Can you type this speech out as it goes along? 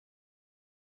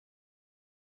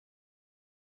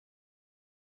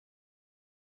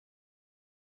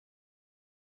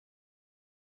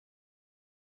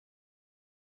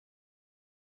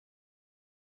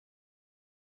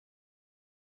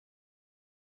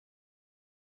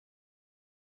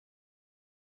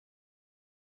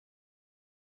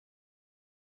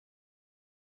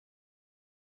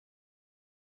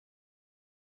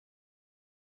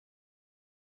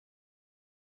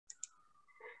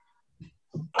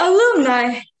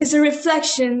Alumni is a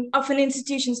reflection of an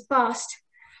institution's past,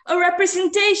 a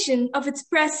representation of its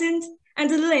present, and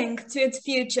a link to its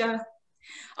future.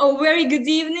 A very good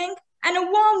evening and a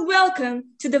warm welcome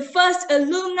to the first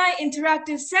alumni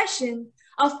interactive session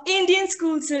of Indian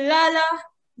School Salala,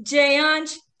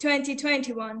 Jayanj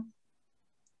 2021.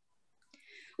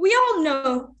 We all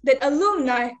know that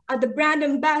alumni are the brand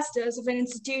ambassadors of an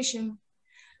institution.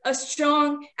 A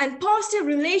strong and positive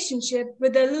relationship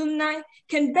with alumni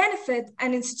can benefit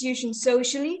an institution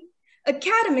socially,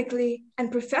 academically,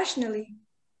 and professionally.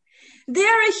 They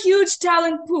are a huge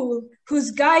talent pool whose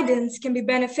guidance can be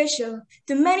beneficial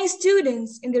to many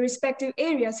students in their respective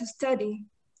areas of study.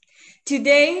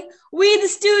 Today, we the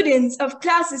students of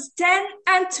classes 10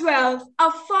 and 12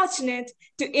 are fortunate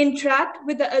to interact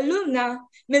with the alumna,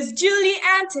 Mrs Julie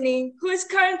Antony, who is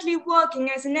currently working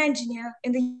as an engineer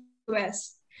in the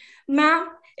US. Ma'am,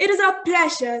 it is our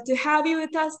pleasure to have you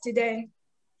with us today.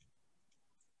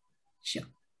 Sure.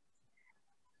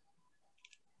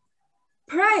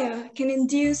 Prayer can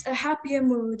induce a happier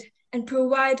mood and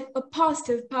provide a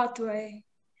positive pathway.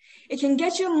 It can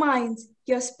get your mind,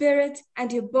 your spirit,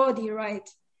 and your body right.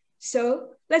 So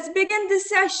let's begin this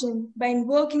session by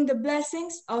invoking the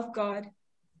blessings of God.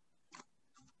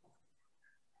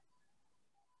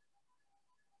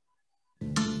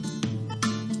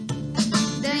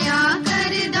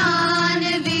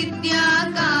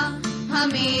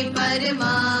 हमें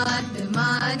परमात्मा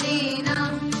देना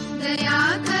दया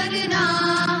करना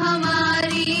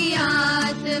हमारी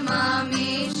आत्मा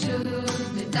में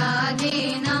शुद्धता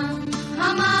देना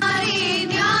हमारे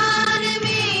ध्यान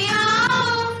में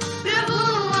आओ प्रभु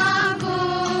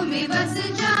आंखों में बस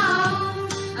जाओ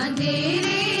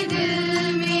अंधेरे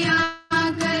दिल में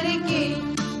आकर के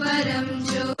परम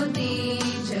ज्योति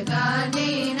जगा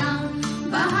देना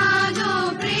बहा दो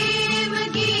प्रेम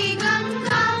की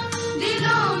गंगा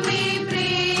दिलों में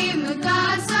प्रेम का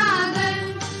सागर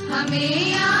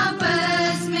हमें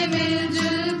आपस में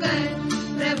मिलजुल कर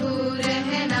प्रभु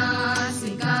रहना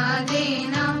सिखा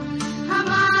देना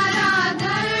हमारा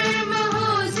धर्म हो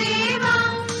सेवा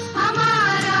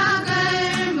हमारा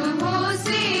कर्म हो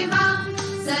सेवा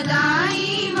सदा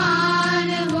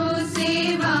ईमान हो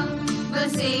सेवा व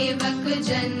सेवक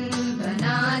जन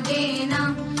बना देना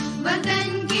वतन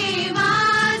के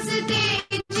वास्ते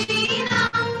जीना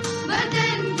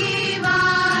वतन के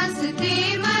वास्ते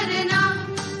मरना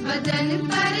वतन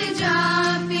पर जा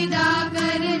फिदा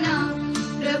करना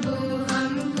प्रभु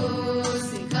हमको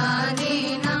सिखा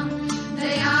देना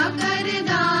दया कर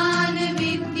दान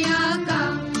विद्या का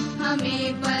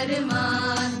हमें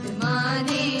परमात्मा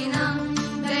देना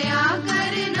दया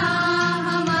करना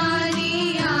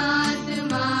हमारी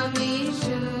आत्मा में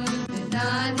शुद्धता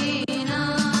देना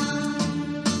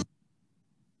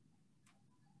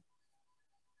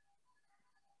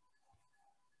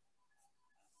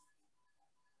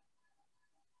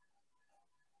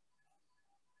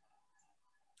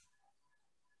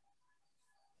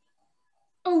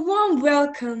A warm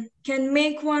welcome can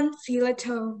make one feel at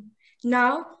home.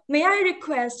 Now, may I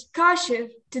request Kashif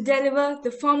to deliver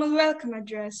the formal welcome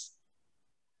address.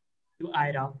 To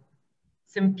Ira,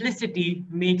 simplicity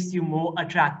makes you more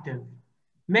attractive.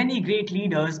 Many great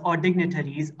leaders or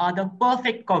dignitaries are the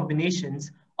perfect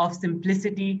combinations of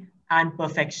simplicity and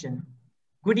perfection.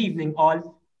 Good evening,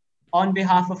 all. On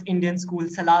behalf of Indian School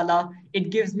Salala, it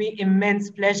gives me immense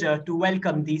pleasure to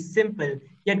welcome these simple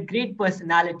yet great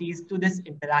personalities to this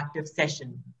interactive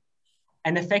session.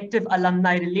 An effective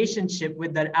alumni relationship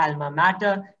with their alma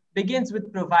mater begins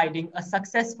with providing a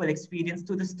successful experience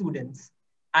to the students.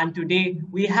 And today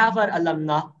we have our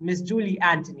alumna, Ms. Julie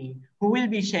Antony, who will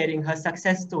be sharing her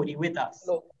success story with us.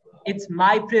 It's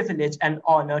my privilege and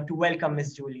honor to welcome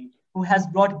Ms. Julie, who has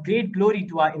brought great glory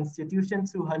to our institution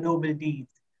through her noble deeds.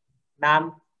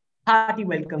 Ma'am, hearty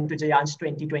welcome to Jayanj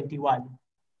 2021.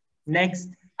 Next,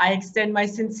 I extend my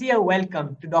sincere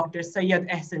welcome to Dr. Syed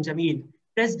Ehsan Jamil,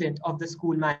 President of the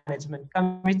School Management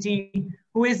Committee,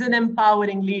 who is an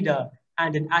empowering leader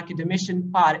and an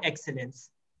academician par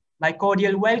excellence. My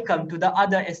cordial welcome to the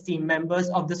other esteemed members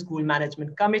of the School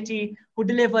Management Committee who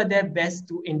deliver their best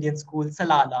to Indian School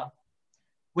Salala.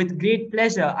 With great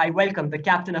pleasure, I welcome the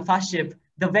captain of our ship,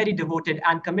 the very devoted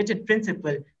and committed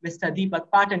principal, Mr. Deepak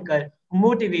Patankar, who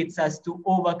motivates us to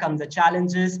overcome the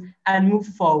challenges and move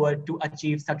forward to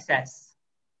achieve success.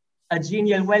 A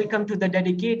genial welcome to the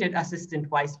dedicated assistant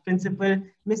vice principal,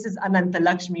 Mrs. Ananta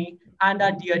Lakshmi, and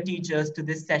our dear teachers to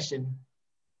this session.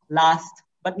 Last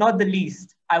but not the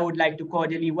least, I would like to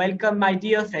cordially welcome my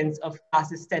dear friends of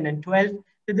classes 10 and 12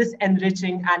 to this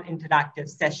enriching and interactive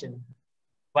session.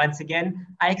 Once again,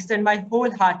 I extend my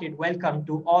wholehearted welcome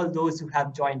to all those who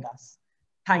have joined us.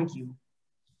 Thank you.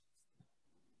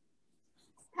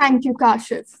 Thank you,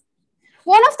 Kashif.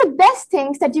 One of the best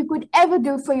things that you could ever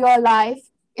do for your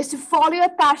life is to follow your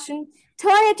passion,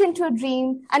 turn it into a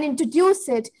dream, and introduce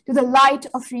it to the light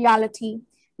of reality.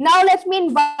 Now let me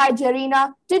invite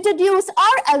Jarina to introduce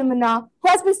our alumna who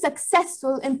has been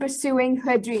successful in pursuing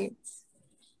her dreams.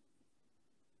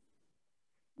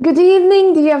 Good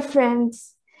evening, dear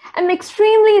friends. I'm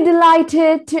extremely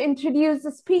delighted to introduce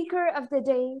the speaker of the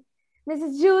day,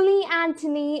 Mrs. Julie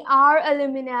Antony, our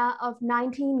alumna of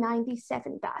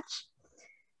 1997 batch.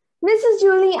 Mrs.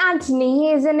 Julie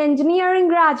Antony is an engineering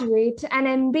graduate and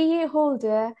MBA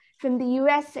holder from the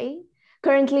USA,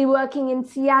 currently working in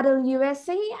Seattle,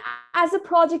 USA as a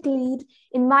project lead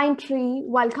in Mindtree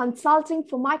while consulting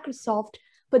for Microsoft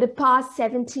for the past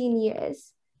 17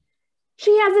 years.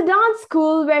 She has a dance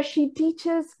school where she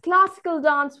teaches classical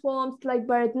dance forms like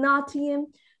Bharatanatyam,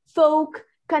 folk,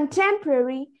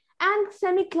 contemporary, and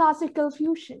semi-classical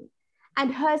fusion,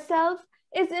 and herself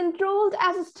is enrolled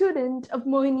as a student of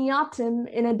Mohiniyattam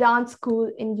in a dance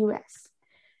school in US.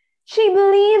 She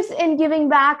believes in giving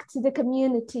back to the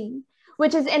community,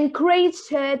 which has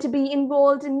encouraged her to be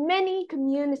involved in many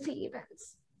community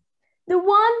events. The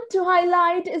one to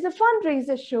highlight is a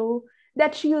fundraiser show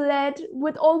that she led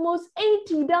with almost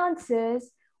 80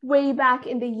 dancers way back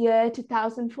in the year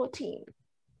 2014.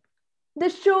 The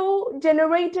show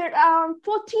generated around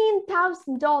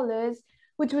 $14,000,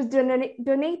 which was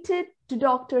donated to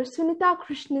Dr. Sunita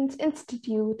Krishnan's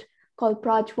institute called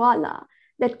Prajwala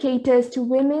that caters to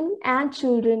women and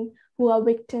children who are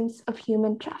victims of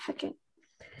human trafficking.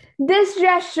 This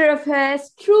gesture of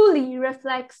hers truly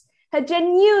reflects her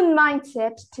genuine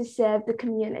mindset to serve the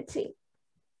community.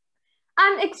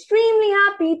 I'm extremely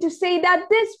happy to say that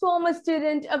this former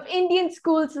student of Indian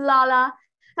school Salala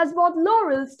has brought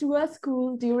laurels to her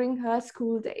school during her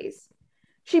school days.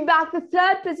 She bagged the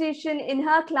 3rd position in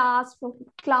her class for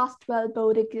Class 12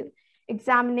 board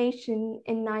examination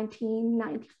in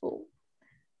 1994.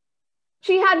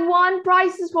 She had won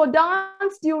prizes for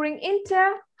dance during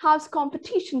inter-house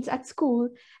competitions at school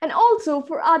and also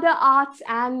for other arts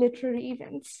and literary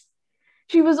events.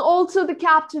 She was also the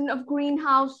captain of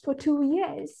Greenhouse for 2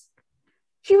 years.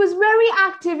 She was very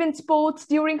active in sports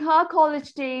during her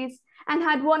college days and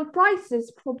had won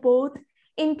prizes for both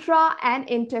intra and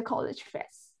inter-college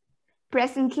fests.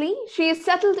 Presently, she is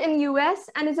settled in US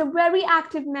and is a very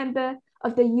active member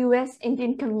of the US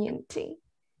Indian community.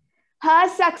 Her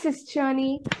success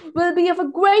journey will be of a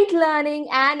great learning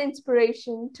and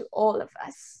inspiration to all of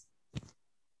us.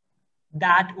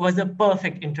 That was a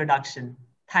perfect introduction.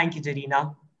 Thank you,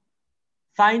 Jarina.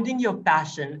 Finding your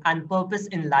passion and purpose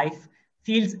in life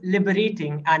feels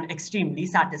liberating and extremely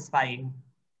satisfying.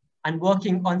 And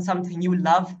working on something you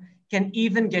love can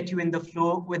even get you in the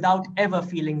flow without ever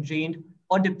feeling drained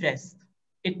or depressed.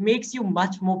 It makes you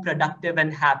much more productive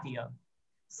and happier.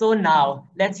 So now,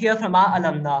 let's hear from our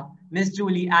alumna, Ms.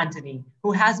 Julie Antony,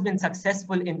 who has been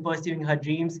successful in pursuing her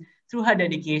dreams through her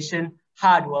dedication,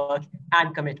 hard work,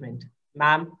 and commitment.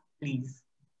 Ma'am, please.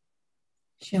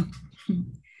 Sure.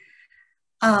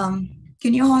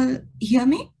 Can you all hear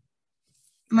me?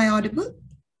 Am I audible?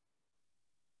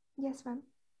 Yes, ma'am.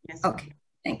 Yes. Okay,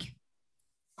 thank you.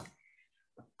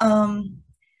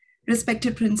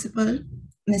 Respected Principal,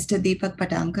 Mr. Deepak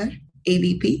Patankar,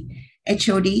 AVP,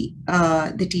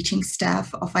 HOD, the teaching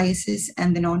staff of ISS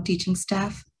and the non-teaching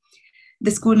staff,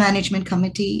 the school management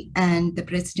committee, and the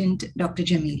president, Dr.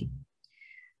 Jamil.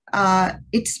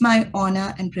 It's my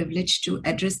honor and privilege to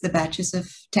address the batches of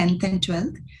 10th and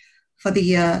 12th for the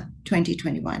year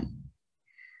 2021.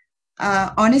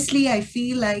 Honestly, I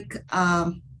feel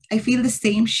the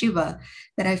same shiver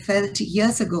that I felt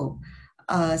years ago,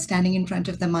 standing in front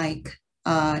of the mic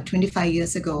 25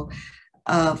 years ago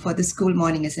for the school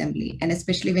morning assembly. And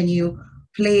especially when you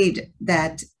played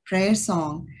that prayer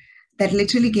song, that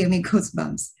literally gave me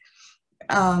goosebumps.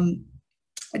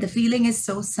 The feeling is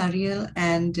so surreal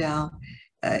and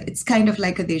it's kind of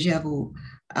like a deja vu.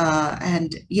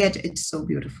 And yet it's so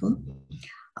beautiful,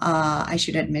 I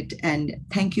should admit. And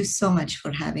thank you so much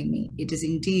for having me. It is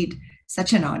indeed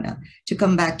such an honor to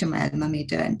come back to my alma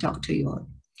mater and talk to you all.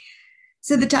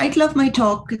 So the title of my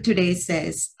talk today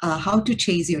says, How to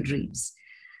Chase Your Dreams.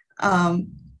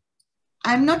 I'm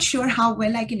not sure how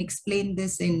well I can explain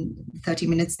this in 30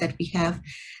 minutes that we have,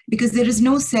 because there is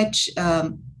no such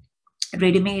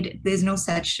ready-made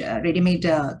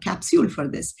capsule for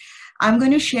this. I'm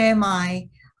going to share my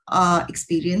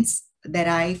experience that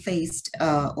I faced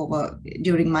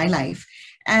during my life.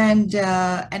 And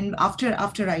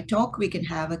after I talk, we can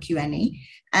have a Q&A.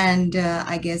 And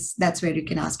I guess that's where you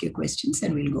can ask your questions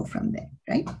and we'll go from there,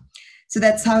 right? So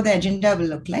that's how the agenda will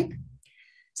look like.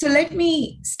 So let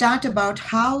me start about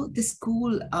how the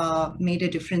school made a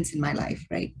difference in my life,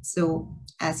 right? So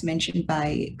as mentioned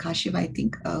by Kashiv, I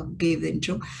think, gave the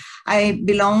intro. I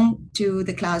belong to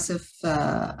the class of,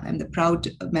 I'm the proud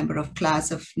member of class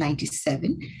of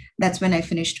 97. That's when I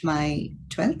finished my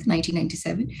 12th,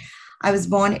 1997. I was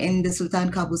born in the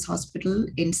Sultan Qaboos Hospital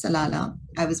in Salalah.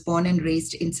 I was born and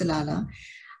raised in Salalah.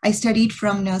 I studied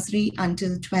from nursery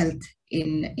until 12th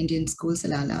in Indian School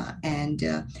Salalah. And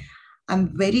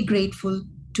I'm very grateful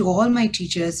to all my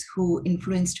teachers who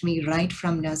influenced me right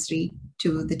from nursery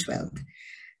to the 12th.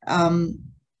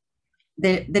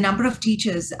 The number of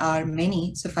teachers are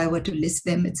many, so if I were to list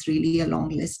them, it's really a long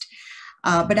list.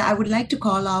 But I would like to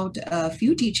call out a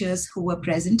few teachers who were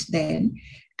present then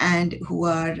and who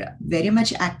are very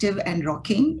much active and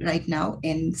rocking right now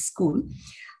in school.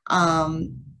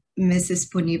 Mrs.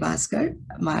 Punni Bhaskar,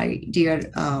 my dear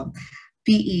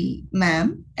PE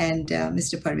ma'am, and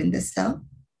Mr. Parvinder sir,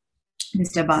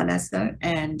 Mr. Bala sir,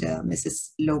 and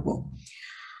Mrs. Lobo.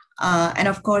 And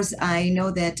of course, I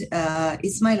know that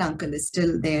Ismail uncle is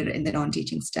still there in the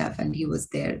non-teaching staff, and he was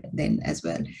there then as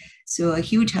well. So a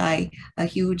huge hi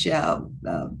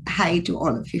to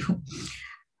all of you.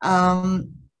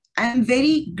 I'm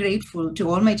very grateful to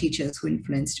all my teachers who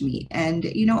influenced me. And,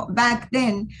 you know, back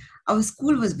then, our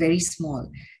school was very small.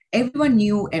 Everyone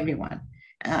knew everyone.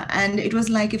 And it was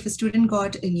like if a student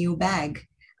got a new bag,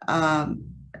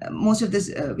 most of this,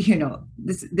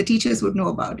 the teachers would know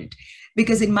about it.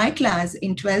 Because in my class,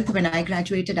 in 12th, when I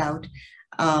graduated out,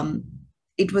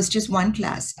 it was just one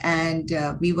class. And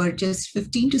we were just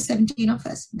 15 to 17 of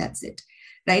us. That's it,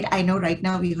 right? I know right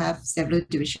now we have several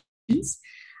divisions.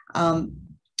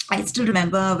 I still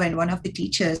remember when one of the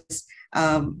teachers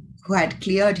who had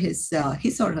cleared his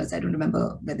or hers, I don't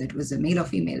remember whether it was a male or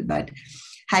female, but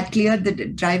had cleared the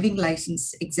driving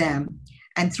license exam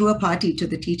and threw a party to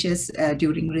the teachers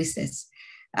during recess.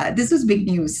 This was big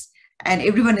news. And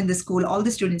everyone in the school, all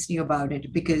the students knew about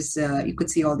it because you could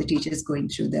see all the teachers going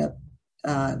through the,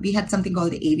 we had something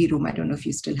called the AV room. I don't know if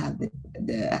you still have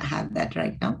have that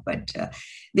right now, but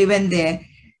they went there.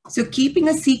 So keeping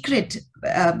a secret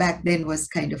back then was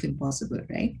kind of impossible,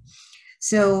 right?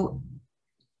 So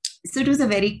it was a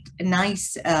very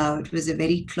nice, it was a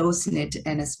very close-knit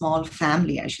and a small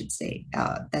family, I should say.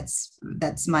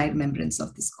 That's my remembrance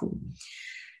of the school.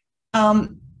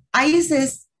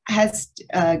 ISS has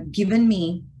given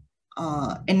me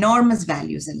enormous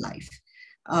values in life.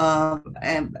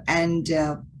 And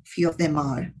few of them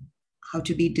are how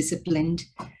to be disciplined,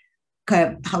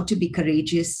 how to be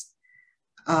courageous,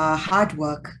 hard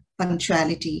work,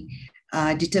 punctuality,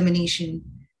 determination,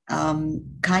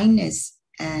 kindness,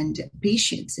 and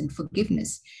patience and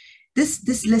forgiveness.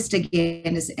 This list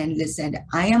again is endless, and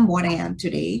I am what I am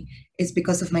today is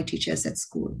because of my teachers at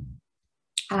school.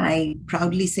 I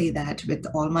proudly say that with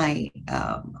all my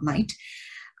might.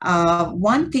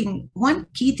 One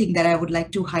key thing that I would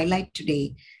like to highlight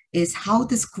today is how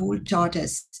the school taught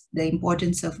us the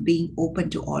importance of being open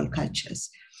to all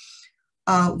cultures.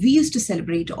 We used to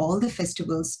celebrate all the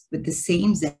festivals with the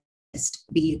same zest,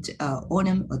 be it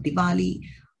Onam or Diwali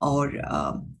or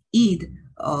Eid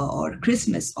or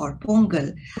Christmas or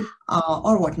Pongal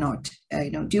or whatnot.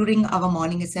 During our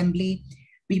morning assembly,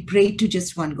 we prayed to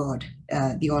just one God,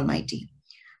 the Almighty.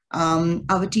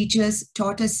 Our teachers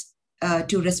taught us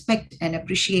to respect and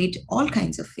appreciate all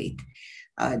kinds of faith.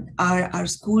 Our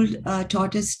school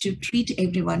taught us to treat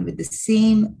everyone with the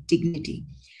same dignity.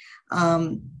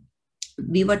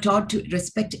 We were taught to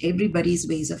respect everybody's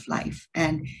ways of life,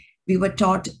 and we were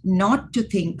taught not to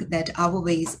think that our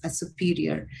ways are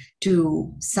superior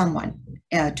to someone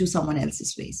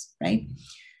else's ways, right?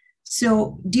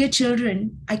 So, dear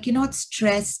children, I cannot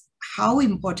stress how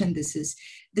important this is.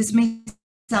 This may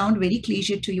sound very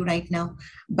cliche to you right now,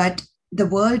 but the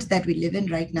world that we live in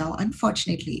right now,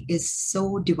 unfortunately, is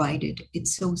so divided.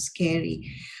 It's so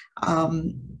scary.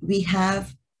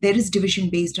 There is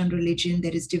division based on religion.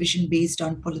 There is division based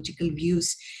on political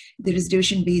views. There is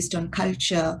division based on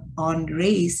culture, on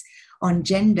race, on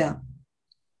gender.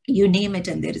 You name it,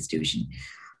 and there is division.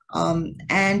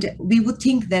 And we would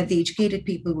think that the educated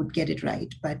people would get it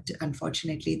right, but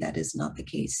unfortunately, that is not the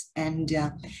case. And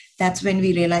that's when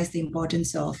we realize the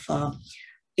importance of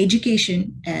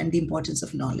education and the importance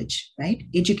of knowledge, right?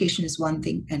 Education is one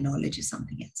thing and knowledge is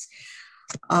something else.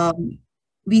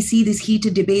 We see these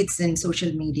heated debates in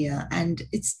social media, and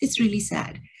it's really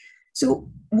sad. So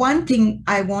one thing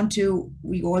I want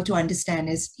we all to understand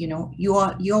is, your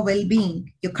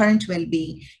well-being, your current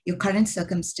well-being, your current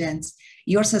circumstance,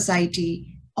 your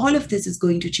society, All of this is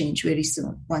going to change very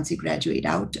soon. Once you graduate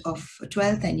out of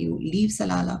 12th and you leave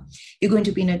Salalah, you're going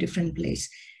to be in a different place.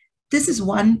 This is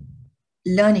one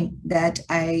learning that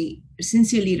I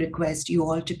sincerely request you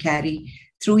all to carry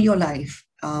through your life,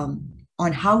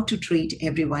 on how to treat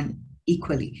everyone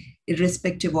equally,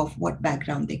 irrespective of what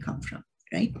background they come from,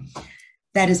 right?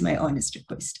 That is my honest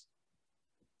request.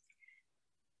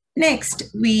 Next,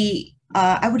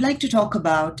 I would like to talk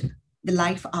about the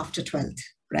life after 12th,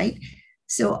 right?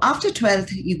 So after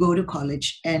 12th, you go to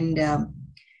college, and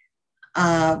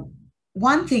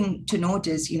one thing to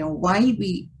notice, while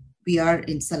we are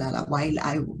in Salalah,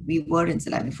 we were in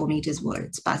Salalah, for me it is were,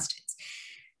 it's past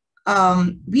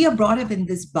tense. We are brought up in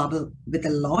this bubble with a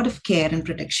lot of care and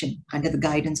protection under the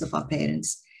guidance of our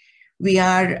parents. We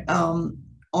are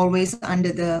always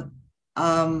under the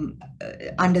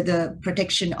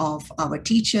protection of our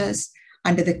teachers,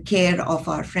 under the care of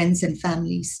our friends and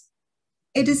families.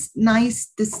 It is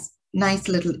nice, this nice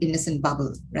little innocent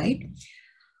bubble, right?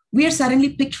 We are suddenly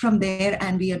picked from there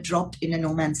and we are dropped in a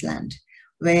no man's land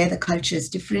where the culture is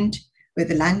different, where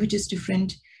the language is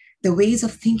different, the ways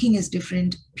of thinking is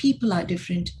different, people are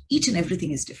different, each and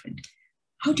everything is different.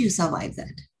 How do you survive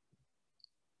that?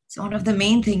 So one of the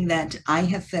main things that I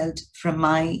have felt from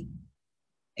my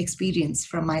experience,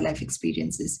 from my life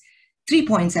experiences, 3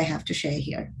 points I have to share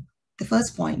here. The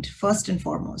first point, first and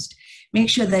foremost, make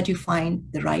sure that you find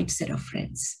the right set of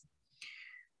friends.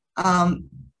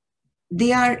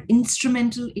 They are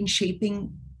instrumental in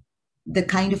shaping the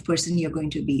kind of person you're going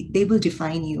to be. They will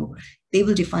define you. They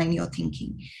will define your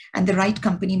thinking. And the right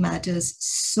company matters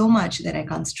so much that I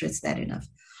can't stress that enough.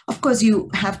 Of course, you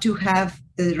have to have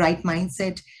the right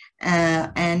mindset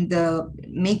and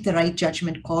make the right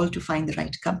judgment call to find the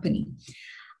right company.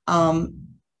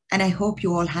 And I hope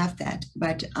you all have that.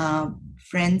 But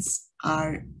friends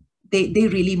they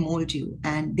really mold you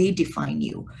and they define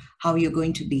you, how you're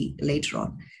going to be later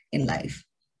on in life.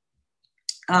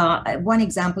 One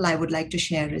example I would like to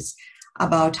share is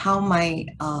about how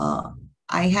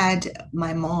I had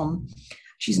my mom,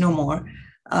 she's no more,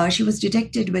 she was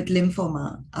detected with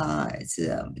lymphoma, it's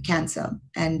a cancer,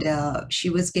 and she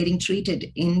was getting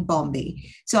treated in Bombay.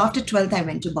 So after 12th, I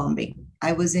went to Bombay.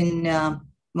 I was in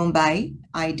Mumbai.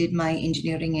 I did my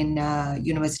engineering in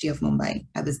University of Mumbai.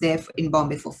 I was there in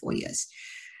Bombay for 4 years.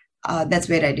 That's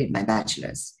where I did my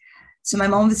bachelor's. So my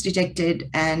mom was detected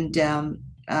and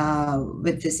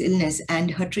with this illness,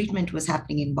 and her treatment was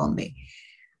happening in Bombay.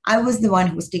 I was the one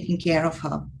who was taking care of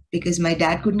her because my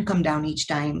dad couldn't come down each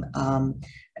time.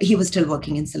 He was still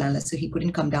working in Salalah, so he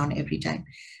couldn't come down every time.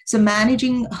 So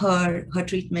managing her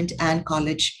treatment and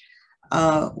college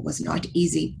was not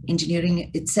easy.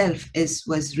 Engineering itself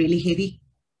was really heavy.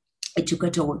 It took a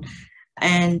toll.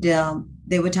 And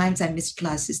there were times I missed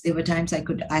classes. There were times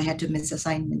I had to miss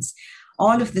assignments.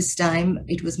 All of this time,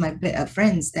 it was my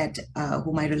friends that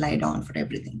whom I relied on for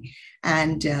everything.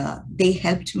 And they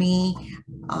helped me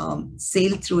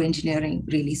sail through engineering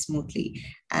really smoothly.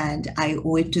 And I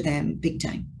owe it to them big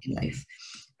time in life,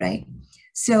 right?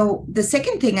 So the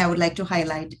second thing I would like to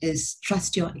highlight is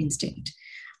trust your instinct.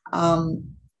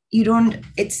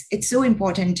 It's so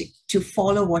important to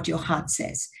follow what your heart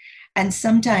says. And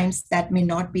sometimes that may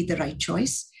not be the right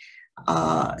choice.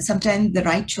 Sometimes the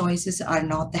right choices are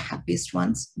not the happiest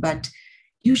ones, but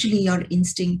usually your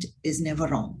instinct is never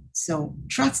wrong. So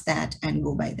trust that and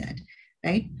go by that,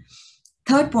 right?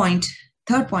 Third point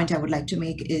I would like to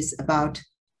make is about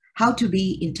how to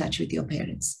be in touch with your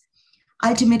parents.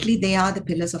 Ultimately, they are the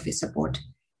pillars of your support.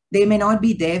 They may not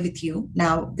be there with you.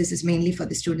 Now, this is mainly for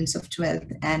the students of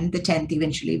 12th and the 10th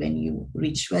eventually when you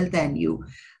reach 12th and you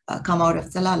come out of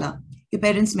Salalah. Your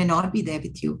parents may not be there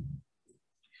with you.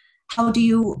 How do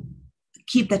you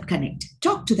keep that connect?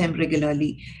 Talk to them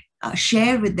regularly.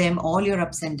 Share with them all your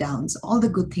ups and downs, all the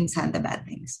good things and the bad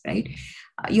things, right?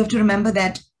 You have to remember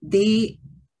that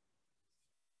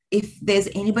if there's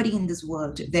anybody in this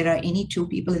world, if there are any two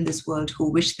people in this world who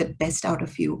wish the best out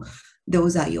of you,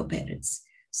 those are your parents.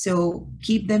 So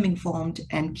keep them informed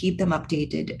and keep them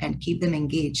updated and keep them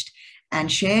engaged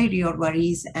and share your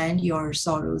worries and your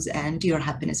sorrows and your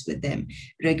happiness with them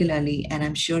regularly. And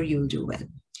I'm sure you'll do well.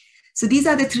 So these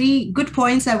are the 3 good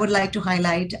points I would like to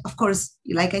highlight. Of course,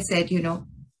 like I said,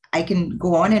 I can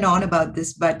go on and on about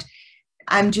this, but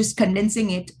I'm just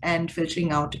condensing it and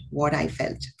filtering out what I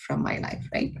felt from my life,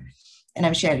 right? And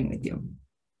I'm sharing with you.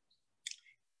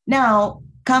 Now,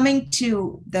 coming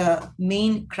to the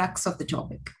main crux of the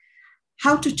topic,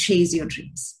 how to chase your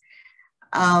dreams.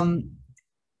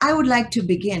 I would like to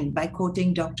begin by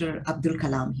quoting Dr. Abdul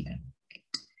Kalam here.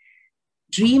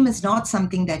 Dream is not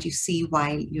something that you see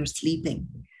while you're sleeping.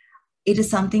 It is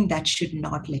something that should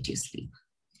not let you sleep.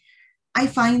 I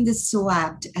find this so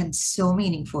apt and so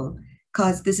meaningful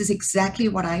because this is exactly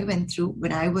what I went through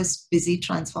when I was busy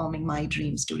transforming my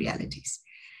dreams to realities.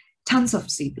 Tons of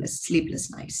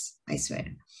sleepless nights, I swear.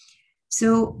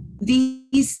 So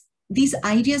these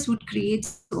ideas would create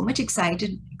so much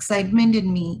excitement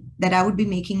in me that I would be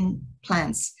making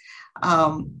plans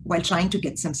while trying to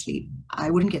get some sleep. I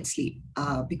wouldn't get sleep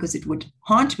because it would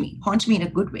haunt me in a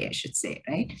good way, I should say,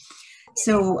 right?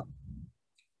 So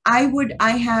I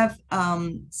have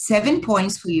 7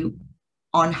 points for you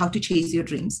on how to chase your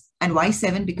dreams. And why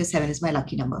 7? Because 7 is my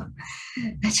lucky number.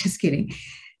 Just kidding.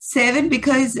 7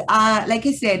 because, like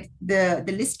I said, the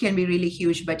list can be really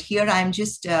huge, but here I'm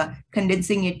just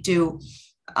condensing it to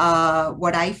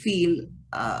what I feel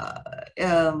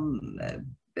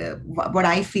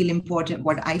important,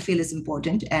 what I feel is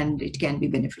important, and it can be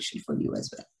beneficial for you as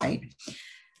well, right?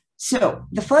 So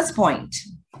the first point,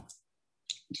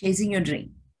 chasing your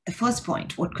dream. The first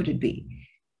point, what could it be?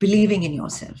 Believing in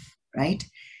yourself, right?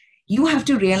 You have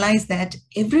to realize that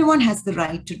everyone has the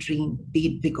right to dream, be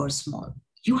it big or small.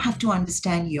 You have to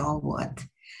understand your worth.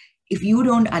 If you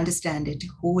don't understand it,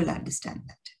 who will understand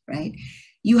that, right?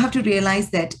 You have to realize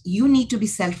that you need to be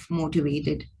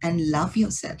self-motivated and love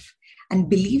yourself and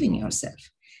believe in yourself.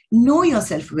 Know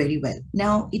yourself very well.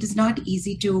 Now, it is not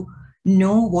easy to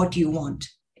know what you want.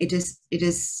 It's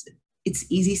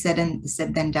easy said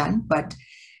than done, but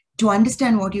to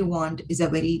understand what you want is a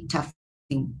very tough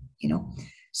thing, you know.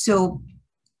 So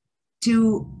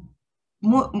to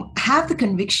have the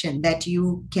conviction that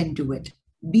you can do it,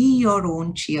 be your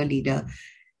own cheerleader,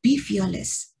 be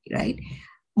fearless, right?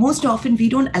 Most often we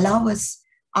don't allow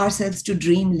ourselves to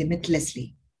dream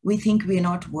limitlessly. We think we're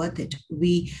not worth it.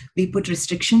 We put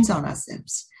restrictions on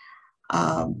ourselves.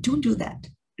 Don't do that,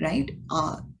 right?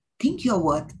 Think you're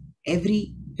worth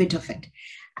every bit of it.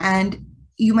 And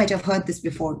you might have heard this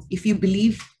before. If you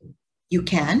believe you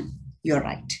can, you're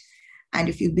right. And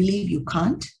if you believe you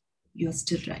can't, you're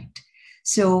still right.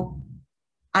 So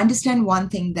understand one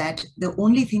thing, that the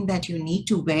only thing that you need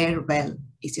to wear well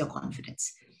is your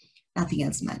confidence. Nothing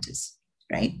else matters,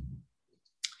 right?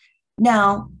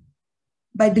 Now,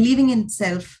 by believing in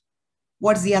self,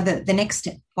 what's the next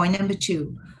step? Point number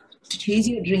 2, to chase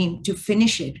your dream, to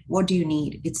finish it, what do you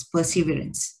need? It's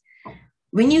perseverance.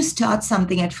 When you start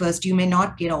something at first, you may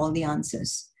not get all the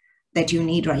answers that you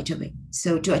need right away.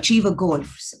 So to achieve a goal,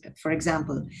 for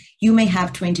example, you may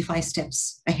have 25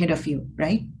 steps ahead of you,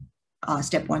 right?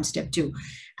 Step 1, step 2.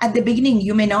 At the beginning,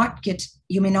 you may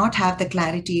not have the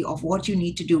clarity of what you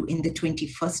need to do in the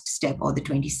 21st step or the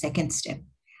 22nd step.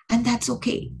 And that's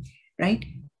okay, right?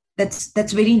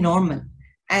 That's very normal.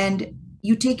 And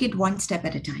you take it one step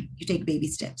at a time. You take baby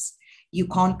steps. You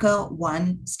conquer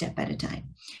one step at a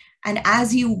time. And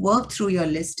as you work through your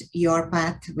list, your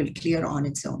path will clear on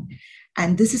its own.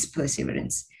 And this is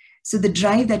perseverance. So the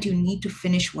drive that you need to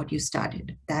finish what you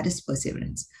started, that is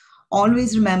perseverance.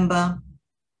 Always remember,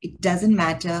 it doesn't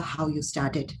matter how you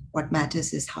started. What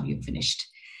matters is how you finished.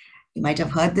 You might have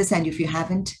heard this, and if you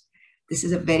haven't, this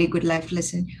is a very good life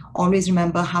lesson. Always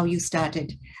remember how you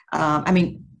started.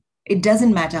 It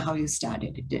doesn't matter how you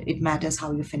started. It matters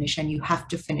how you finish, and you have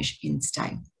to finish in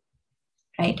style,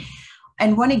 right?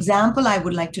 And one example I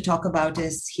would like to talk about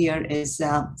is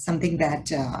something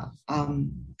that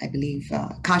I believe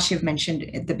Kashiv mentioned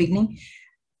at the beginning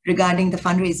regarding the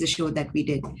fundraiser show that we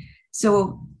did.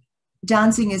 So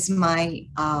dancing is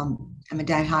I'm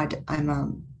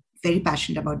very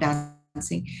passionate about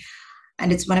dancing,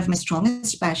 and it's one of my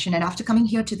strongest passion. And after coming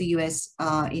here to the US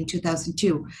in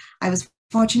 2002, I was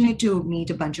fortunate to meet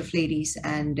a bunch of ladies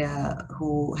and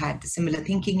who had the similar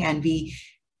thinking, and we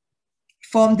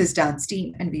formed this dance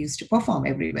team, and we used to perform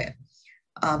everywhere.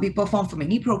 We performed for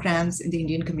many programs in the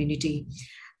Indian community,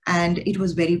 and it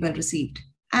was very well received.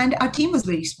 And our team was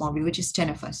very small. We were just 10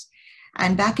 of us.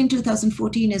 And back in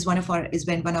 2014 is when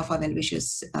one of our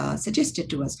well-wishers suggested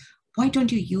to us, why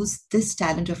don't you use this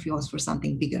talent of yours for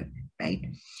something bigger, right?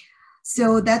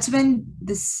 So that's when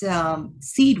this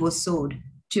seed was sowed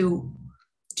to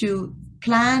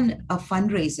plan a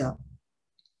fundraiser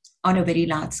on a very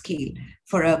large scale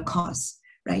for a cause,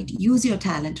 right? Use your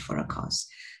talent for a cause.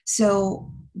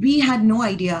 So we had no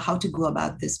idea how to go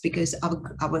about this because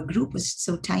our group was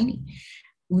so tiny.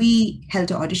 We held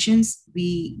auditions,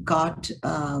 we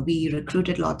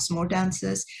recruited lots more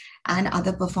dancers and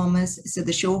other performers. So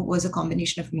the show was a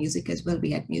combination of music as well.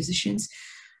 We had musicians.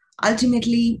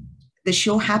 Ultimately, the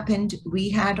show happened. We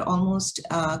had almost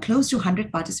close to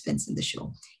 100 participants in the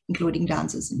show, including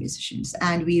dancers and musicians.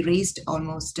 And we raised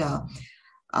almost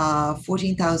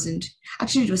 14,000.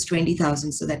 Actually, it was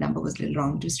 20,000. So that number was a little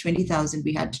wrong. It was 20,000.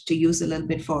 We had to use a little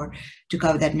bit to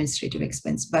cover the administrative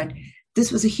expense. But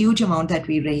This was a huge amount that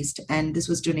we raised, and this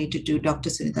was donated to Dr.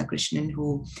 Sunitha Krishnan,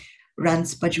 who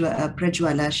runs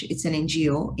Prajwala. It's an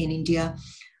NGO in India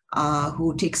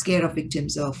who takes care of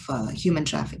victims of human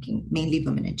trafficking, mainly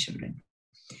women and children.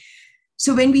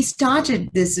 So when we started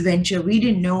this venture, we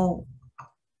didn't know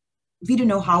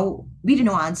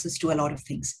answers to a lot of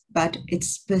things, but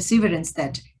it's perseverance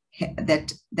that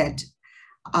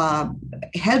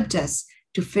helped us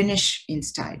to finish in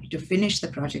style, to finish the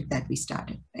project that we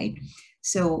started, right?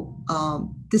 So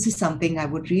this is something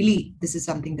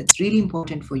that's really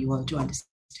important for you all to understand.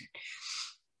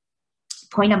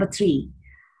 Point number 3,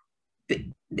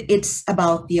 it's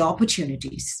about the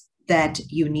opportunities that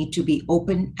you need to be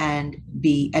open and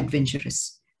be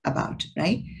adventurous about,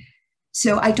 right?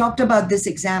 So I talked about this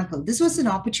example. This was an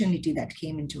opportunity that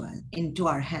came into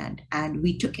our hand, and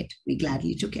we took it. We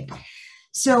gladly took it.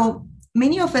 So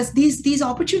many of us, these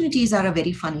opportunities are a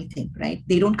very funny thing, right?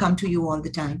 They don't come to you all the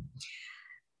time.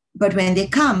 But when they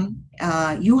come,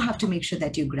 you have to make sure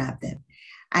that you grab them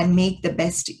and make the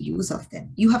best use of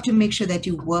them. You have to make sure that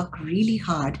you work really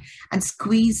hard and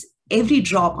squeeze every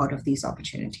drop out of these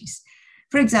opportunities.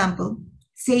 For example,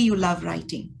 say you love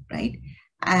writing, right?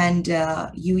 And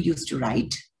you used to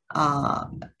write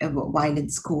while in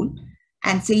school.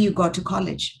 And say you got to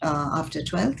college after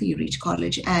 12th, you reach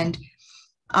college, and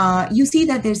you see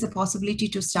that there's a possibility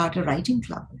to start a writing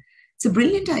club. It's a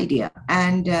brilliant idea,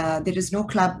 and there is no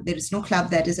club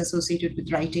that is associated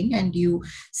with writing, and you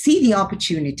see the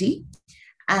opportunity,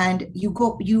 and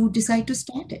you decide to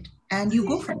start it, and you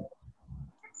go for it.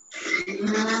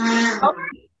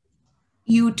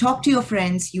 You talk to your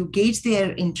friends, you gauge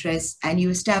their interests, and you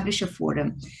establish a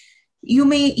forum. You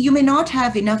may not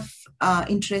have enough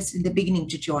interest in the beginning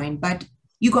to join, but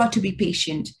you got to be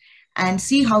patient and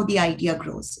see how the idea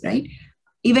grows, right?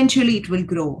 Eventually it will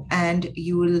grow, and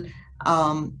you will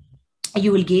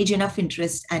gauge enough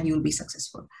interest, and you will be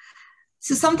successful.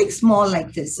 So something small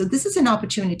like this. So this is an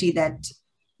opportunity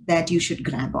that you should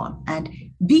grab on, and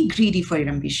be greedy for your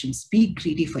ambitions, be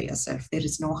greedy for yourself. There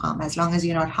is no harm. As long as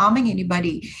you're not harming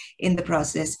anybody in the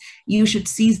process, you should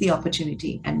seize the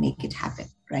opportunity and make it happen,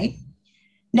 right?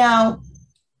 Now,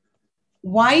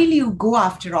 while you go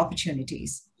after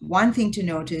opportunities, one thing to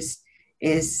notice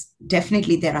is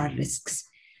definitely there are risks.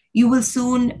 You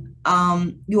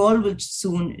all will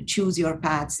soon choose your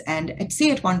paths, and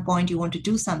say at one point you want to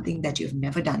do something that you've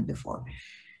never done before.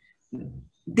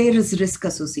 There is risk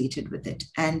associated with it,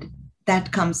 and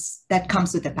that comes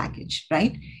with a package,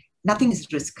 right? Nothing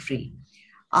is risk-free.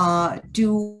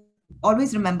 To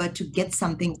always remember, to get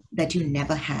something that you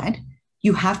never had,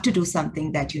 you have to do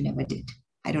something that you never did.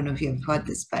 I don't know if you have heard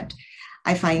this, but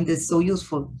I find this so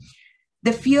useful.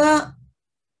 The fear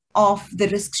of the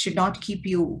risk should not keep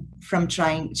you from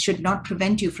trying, should not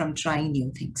prevent you from trying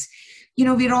new things. You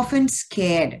know, we're often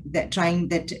scared that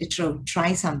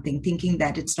try something, thinking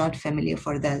that it's not familiar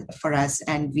for us,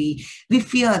 and we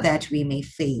fear that we may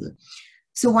fail.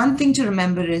 So one thing to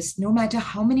remember is, no matter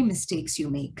how many mistakes you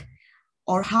make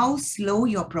or how slow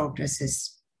your progress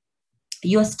is,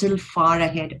 you're still far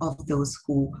ahead of those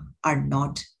who are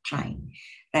not trying,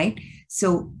 right?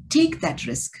 So take that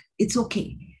risk. It's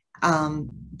okay.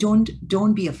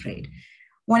 Don't be afraid.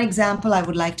 One example I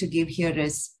would like to give here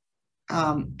is,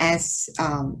 as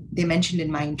they mentioned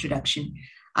in my introduction,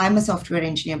 I'm a software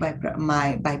engineer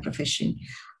by profession.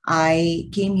 I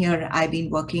came here, I've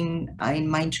been working in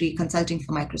Mindtree consulting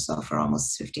for Microsoft for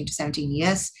almost 15 to 17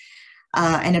 years,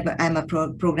 and I'm a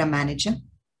program manager.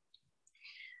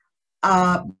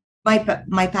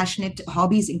 My passionate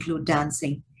hobbies include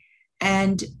dancing,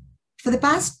 and for the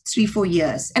past 3-4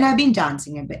 years, and I've been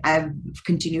dancing. I've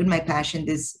continued my passion.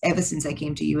 Ever since I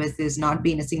came to US, there's not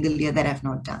been a single year that I've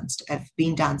not danced. I've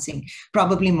been dancing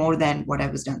probably more than what I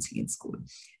was dancing in school.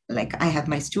 Like, I have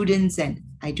my students and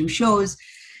I do shows.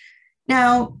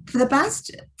 Now, for the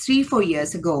past 3-4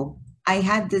 years ago, I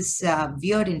had this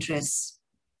weird interest.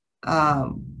 I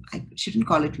shouldn't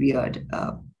call it weird,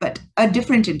 but a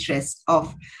different interest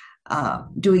of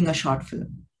doing a short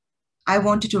film. I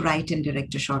wanted to write and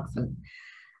direct a short film.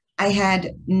 I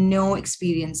had no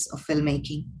experience of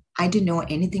filmmaking. I didn't know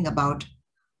anything about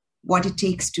what it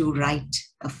takes to write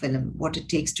a film, what it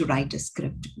takes to write a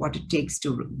script, what it takes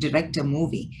to direct a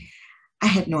movie. I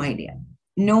had no idea.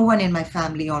 No one in my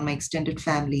family or my extended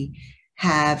family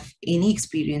have any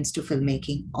experience to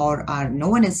filmmaking, or no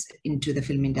one is into the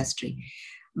film industry.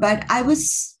 But I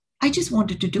just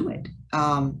wanted to do it.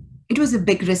 It was a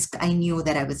big risk I knew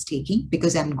that I was taking,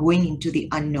 because I'm going into the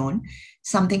unknown,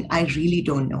 something I really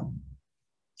don't know.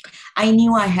 I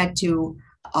knew I had to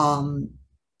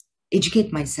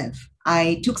educate myself.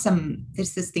 I took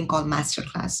there's this thing called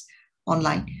masterclass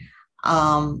online.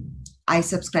 I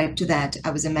subscribed to that.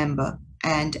 I was a member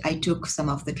and I took some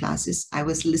of the classes. I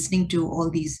was listening to all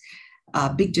these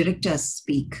big directors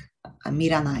speak,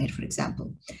 Meera Nair, for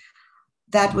example.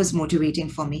 That was motivating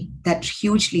for me. That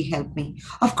hugely helped me.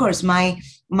 Of course, my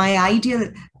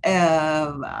ideal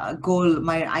goal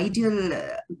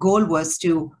was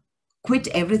to quit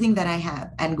everything that I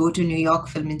have and go to New York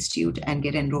Film Institute and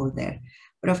get enrolled there.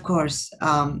 But of course,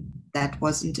 that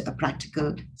wasn't a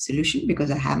practical solution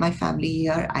because I have my family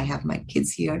here, I have my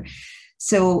kids here.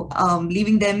 So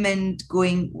leaving them and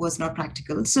going was not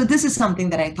practical. So this is something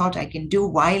that I thought I can do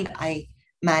while I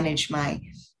manage my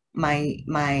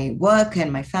work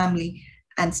and my family,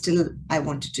 and still I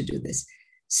wanted to do this.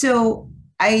 So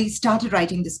I started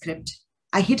writing the script.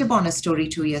 I hit upon a story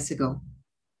 2 years ago,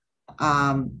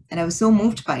 and I was so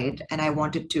moved by it, and I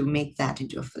wanted to make that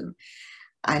into a film.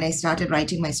 And I started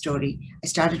writing my story. I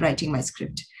started writing my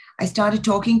script. I started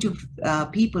talking to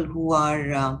people who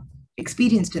are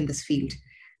experienced in this field,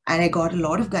 and I got a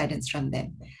lot of guidance from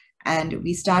them. And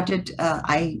we started,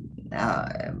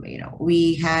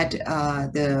 we had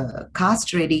the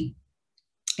cast ready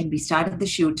and we started the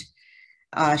shoot.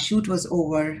 Shoot was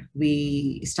over.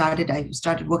 I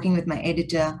started working with my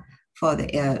editor for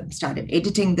started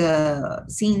editing the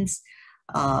scenes.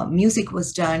 Music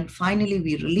was done. Finally,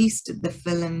 we released the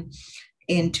film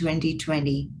in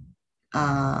 2020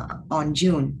 on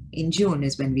June. In June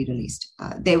is when we released.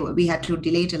 We had to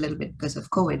delay it a little bit because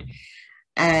of COVID.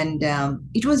 And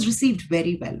it was received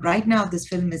very well. Right now, this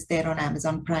film is there on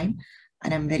Amazon Prime,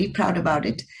 and I'm very proud about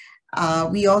it.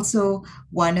 We also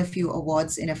won a few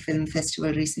awards in a film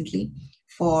festival recently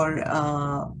for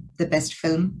the best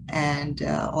film, and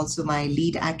also my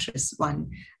lead actress won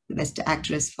the best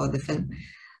actress for the film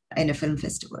in a film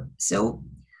festival. So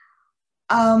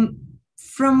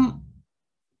from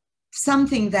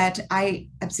something that I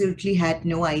absolutely had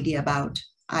no idea about,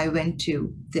 I went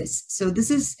to this. So this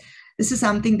is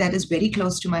something that is very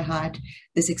close to my heart,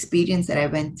 this experience that I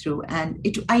went through. And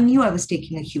I knew I was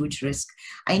taking a huge risk.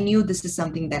 I knew this is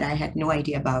something that I had no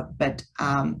idea about, but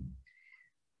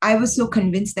I was so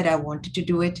convinced that I wanted to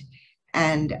do it,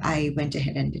 and I went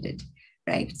ahead and did it,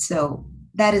 right? So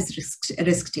that is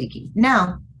risk-taking.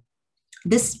 Now,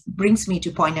 this brings me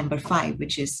to point number 5,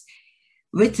 which is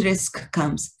with risk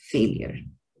comes failure,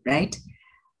 right?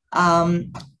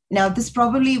 Now, this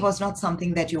probably was not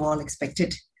something that you all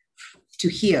expected to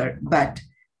hear, but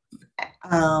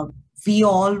we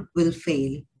all will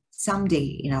fail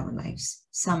someday in our lives,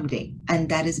 someday, and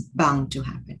that is bound to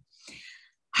happen.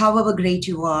 However great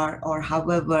you are or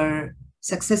however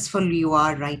successful you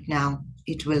are right now,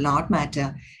 it will not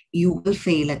matter. You will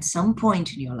fail at some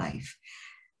point in your life.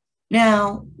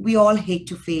 Now, we all hate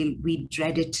to fail, we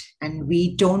dread it, and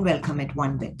we don't welcome it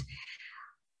one bit.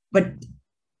 But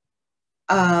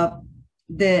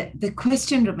the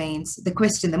question remains,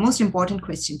 the most important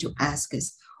question to ask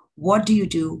is, what do you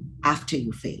do after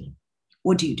you fail?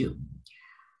 What do you do?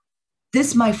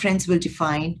 This, my friends, will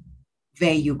define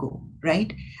where you go,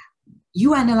 right?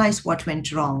 You analyze what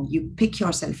went wrong, you pick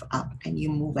yourself up and you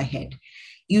move ahead.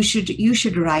 You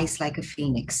should rise like a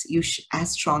phoenix,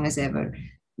 as strong as ever.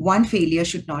 One failure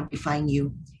should not define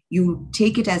you. You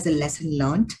take it as a lesson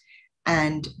learned,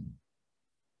 and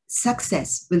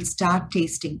success will start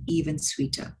tasting even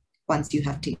sweeter once you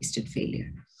have tasted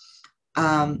failure.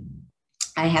 I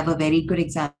have a very good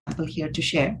example here to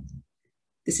share.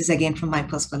 This is again from my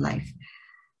personal life.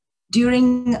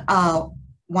 During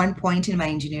one point in my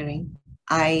engineering,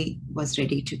 I was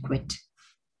ready to quit.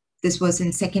 This was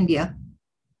in second year.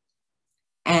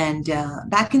 And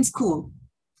back in school,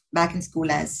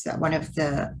 as one of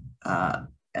the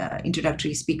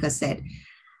introductory speakers said,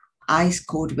 I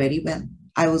scored very well.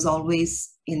 I was always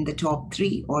in the top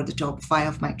 3 or the top 5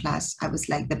 of my class. I was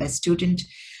like the best student.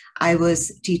 I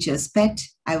was teacher's pet.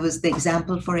 I was the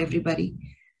example for everybody.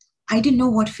 I didn't know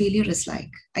what failure is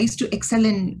like. I used to excel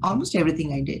in almost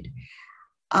everything I did.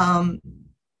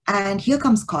 And here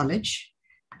comes college,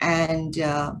 and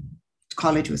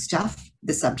college was tough.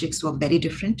 The subjects were very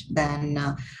different than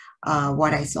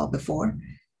what I saw before.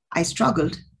 I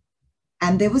struggled.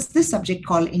 And there was this subject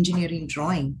called engineering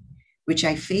drawing, which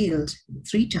I failed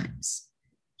 3 times.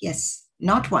 Yes,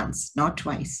 not once, not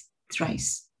twice,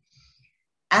 thrice.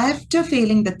 After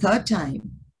failing the 3rd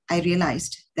time, I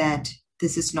realized that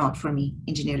this is not for me.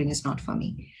 Engineering is not for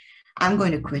me. I'm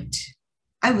going to quit.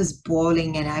 I was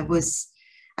bawling and I was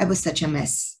such a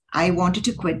mess. I wanted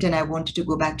to quit and I wanted to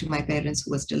go back to my parents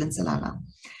who were still in Salalah.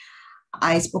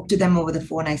 I spoke to them over the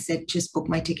phone. I said, just book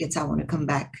my tickets. I want to come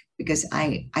back because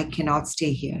I cannot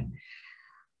stay here.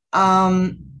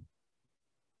 At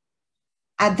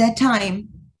that time,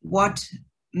 what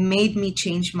made me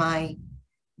change my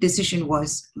decision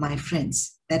was my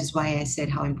friends. That is why I said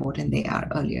how important they are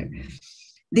earlier.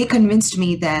 They convinced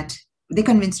me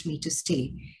to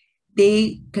stay.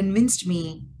 They convinced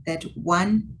me that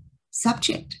one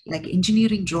subject like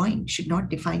engineering drawing should not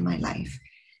define my life.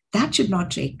 That should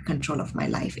not take control of my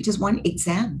life. It is one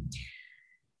exam.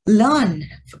 Learn,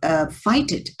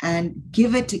 fight it, and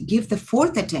give the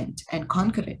fourth attempt and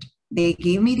conquer it. They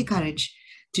gave me the courage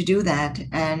to do that,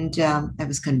 and I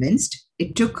was convinced.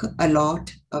 It took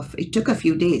a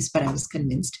few days, but I was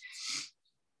convinced.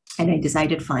 And I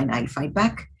decided, fine, I'll fight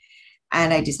back.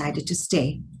 And I decided to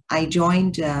stay. I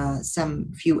joined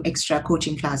some few extra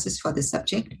coaching classes for the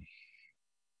subject.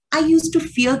 I used to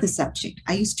fear the subject.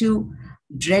 I used to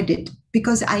dread it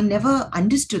because I never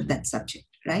understood that subject,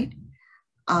 right?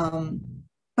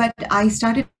 But I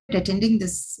started attending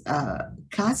this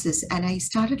classes and I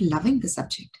started loving the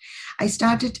subject. I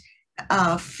started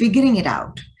figuring it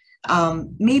out.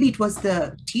 Maybe it was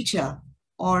the teacher,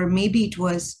 or maybe it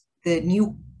was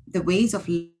the ways of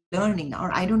learning,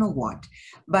 or I don't know what,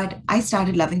 but I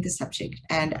started loving the subject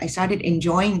and I started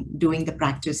enjoying doing the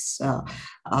practice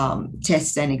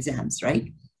tests and exams, right?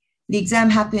 The exam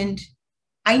happened.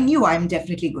 I knew I'm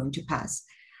definitely going to pass.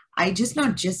 I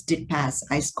not just did pass,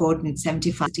 I scored in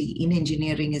 75. In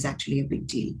engineering is actually a big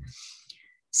deal.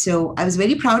 So I was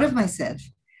very proud of myself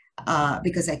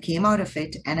because I came out of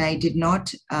it and I did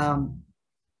not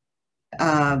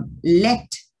let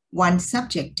one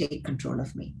subject take control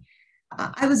of me.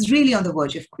 I was really on the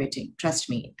verge of quitting, trust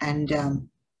me. And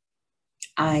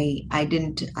I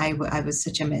was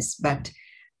such a mess, but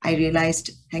I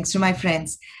realized, thanks to my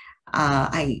friends,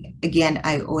 I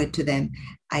owe it to them.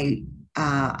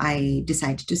 I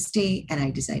decided to stay and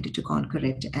I decided to conquer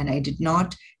it. And I did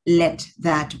not let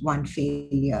that one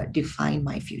failure define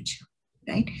my future,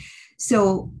 right?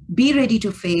 So be ready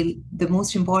to fail. The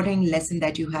most important lesson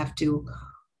that you have to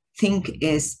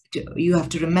you have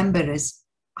to remember is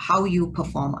how you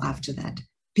perform after that.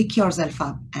 Pick yourself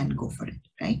up and go for it,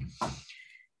 right?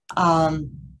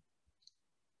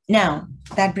 Now,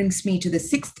 that brings me to the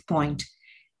sixth point.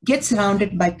 Get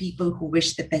surrounded by people who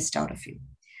wish the best out of you.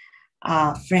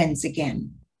 Friends,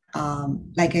 again,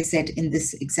 like I said in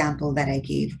this example that I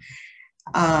gave,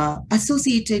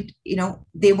 associated,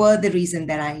 they were the reason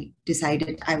that I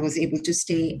decided I was able to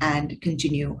stay and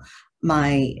continue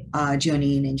my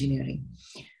journey in engineering.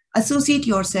 Associate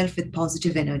yourself with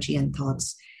positive energy and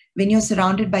thoughts. When you're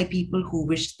surrounded by people who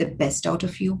wish the best out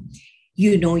of you,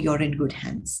 you know you're in good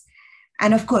hands.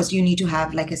 And of course, you need to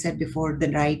have, like I said before, the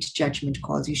right judgment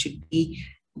calls. You should be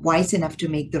wise enough to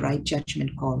make the right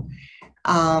judgment call.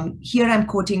 Here I'm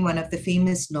quoting one of the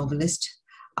famous novelists,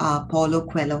 Paulo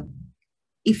Coelho.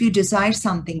 If you desire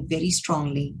something very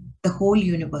strongly, the whole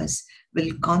universe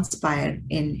will conspire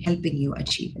in helping you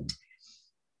achieve it.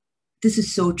 This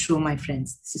is so true, my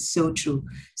friends. This is so true.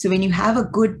 So when you have a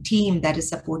good team that is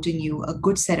supporting you, a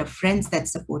good set of friends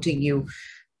that's supporting you,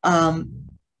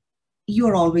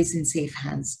 you're always in safe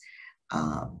hands.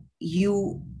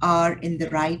 You are in the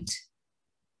right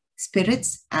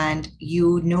spirits, and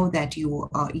you know that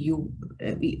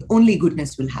only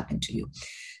goodness will happen to you.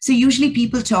 So usually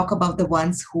people talk about the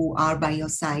ones who are by your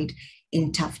side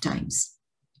in tough times.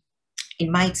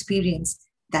 In my experience,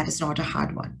 that is not a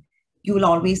hard one. You will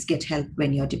always get help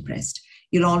when you're depressed.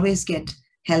 You'll always get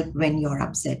help when you're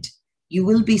upset. You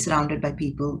will be surrounded by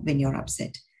people when you're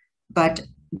upset. But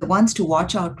the ones to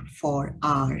watch out for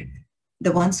are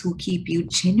the ones who keep you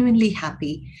genuinely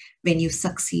happy when you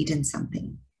succeed in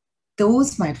something.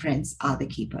 Those, my friends, are the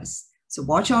keepers. So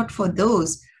watch out for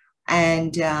those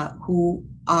and who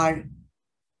are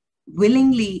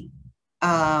willingly,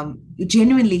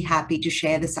 genuinely happy to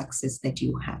share the success that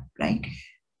you have, right?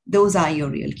 Those are your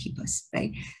real keepers,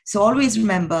 right? So always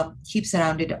remember,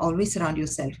 always surround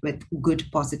yourself with good,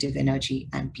 positive energy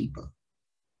and people.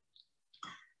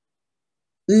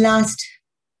 Last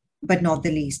but not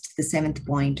the least, the seventh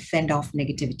point, fend off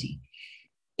negativity.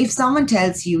 If someone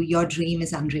tells you your dream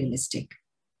is unrealistic,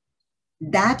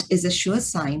 that is a sure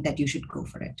sign that you should go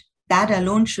for it. That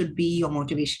alone should be your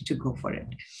motivation to go for it.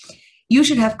 You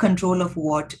should have control of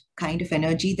what kind of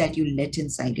energy that you let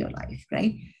inside your life,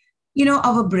 right?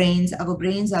 Our brains are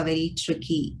very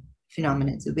tricky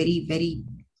phenomena. It's a very, very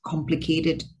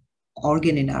complicated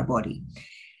organ in our body.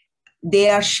 They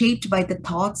are shaped by the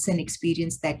thoughts and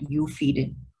experience that you feed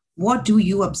in. What do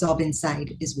you absorb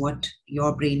inside is what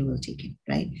your brain will take in,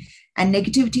 right? And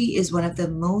negativity is one of the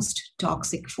most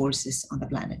toxic forces on the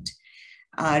planet.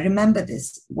 Remember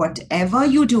this, whatever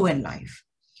you do in life,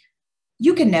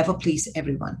 you can never please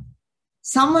everyone.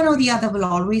 Someone or the other will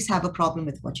always have a problem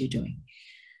with what you're doing.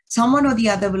 Someone or the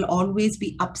other will always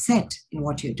be upset in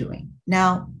what you're doing.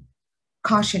 Now,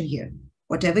 caution here.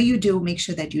 Whatever you do, make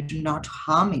sure that you do not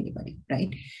harm anybody,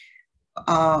 right?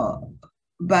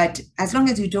 But as long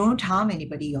as you don't harm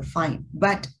anybody, you're fine.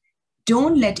 But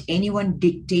don't let anyone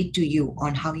dictate to you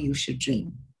on how you should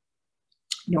dream.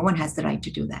 No one has the right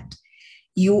to do that.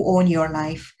 You own your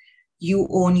life. You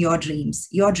own your dreams.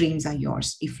 Your dreams are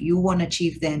yours. If you want to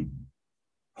achieve them,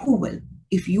 who will?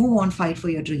 If you won't fight for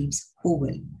your dreams, who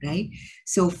will, right?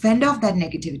 So fend off that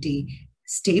negativity,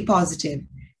 stay positive,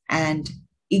 and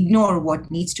ignore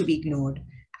what needs to be ignored,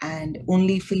 and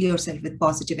only fill yourself with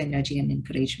positive energy and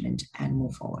encouragement and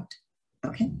move forward,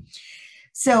 okay?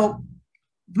 So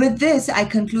with this, I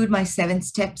conclude my 7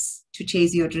 steps to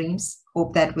chase your dreams.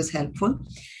 Hope that was helpful.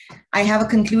 I have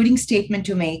a concluding statement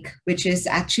to make, which is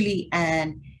actually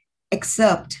an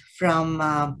excerpt from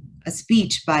a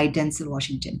speech by Denzel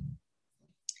Washington.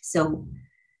 So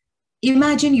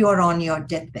imagine you're on your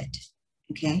deathbed,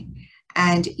 okay?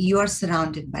 And you're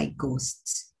surrounded by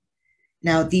ghosts.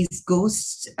 Now, these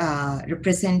ghosts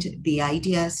represent the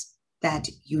ideas that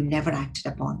you never acted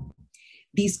upon.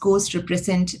 These ghosts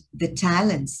represent the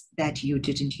talents that you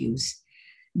didn't use.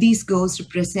 These ghosts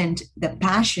represent the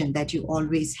passion that you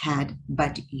always had,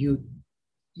 but you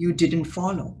didn't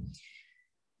follow.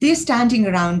 They're standing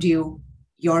around you,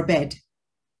 your bed,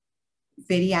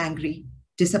 very angry,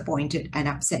 disappointed, and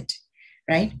upset,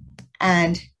 right?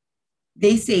 And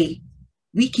they say,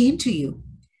 we came to you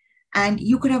and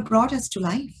you could have brought us to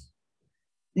life.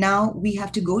 Now we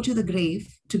have to go to the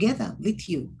grave together with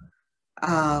you.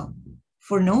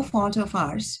 For no fault of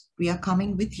ours, we are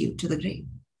coming with you to the grave.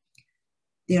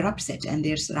 They're upset and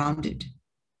they're surrounded,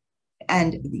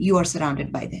 and you are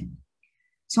surrounded by them.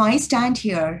 So I stand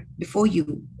here before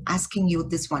you asking you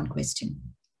this one question.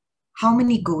 How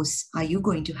many ghosts are you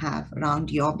going to have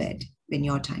around your bed when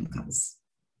your time comes?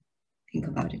 Think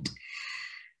about it.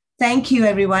 Thank you,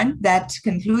 everyone. That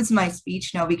concludes my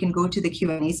speech. Now we can go to the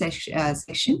Q&A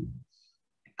section.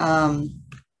 I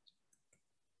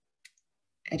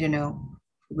don't know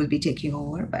who will be taking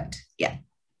over, but yeah.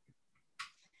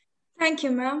 Thank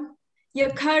you, ma'am. Your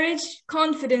courage,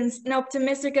 confidence, and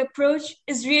optimistic approach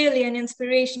is really an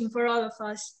inspiration for all of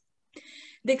us.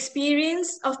 The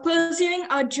experience of pursuing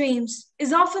our dreams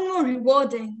is often more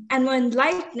rewarding and more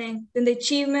enlightening than the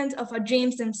achievement of our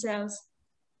dreams themselves.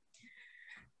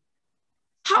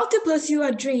 How to pursue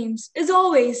our dreams is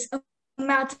always a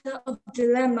matter of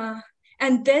dilemma,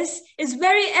 and this is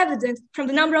very evident from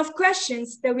the number of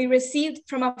questions that we received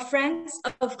from our friends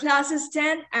of classes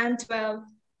 10 and 12.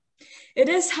 It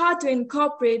is hard to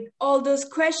incorporate all those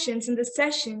questions in the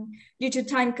session due to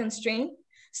time constraint,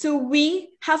 so we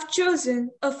have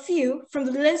chosen a few from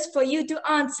the list for you to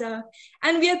answer,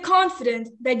 and we are confident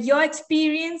that your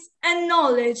experience and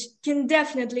knowledge can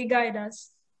definitely guide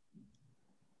us.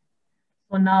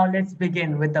 So now let's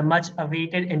begin with the much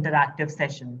awaited interactive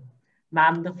session.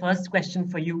 Ma'am, the first question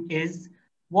for you is,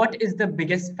 what is the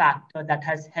biggest factor that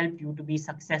has helped you to be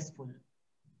successful?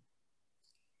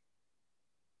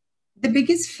 The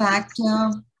biggest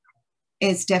factor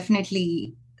is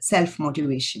definitely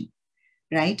self-motivation,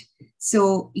 right?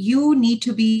 So you need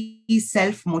to be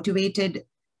self-motivated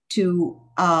to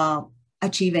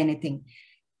achieve anything.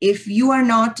 If you are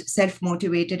not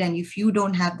self-motivated and if you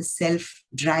don't have the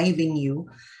self-drive in you,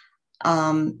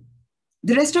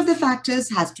 the rest of the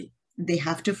factors they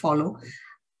have to follow.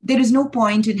 There's no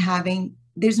point in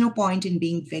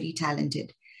being very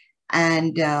talented.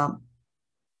 And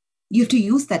you have to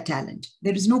use that talent.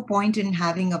 There is no point in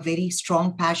having a very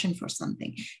strong passion for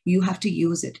something. You have to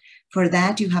use it. For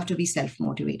that, you have to be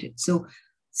self-motivated. So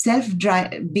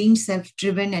being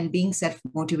self-driven and being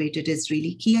self-motivated is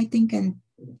really key, I think, and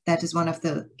that is one of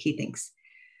the key things.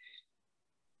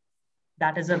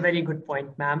 That is a very good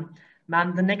point, ma'am.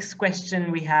 Ma'am, the next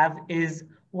question we have is,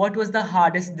 what was the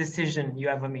hardest decision you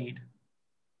ever made?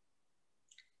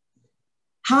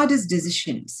 Hardest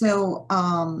decision. So,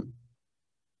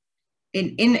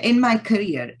 in my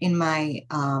career,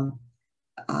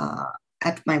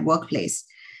 at my workplace,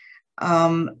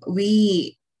 I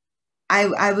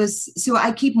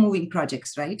keep moving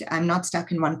projects, right? I'm not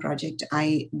stuck in one project.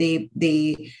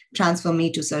 They transfer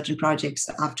me to certain projects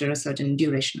after a certain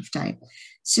duration of time.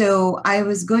 So I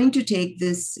was going to take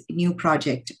this new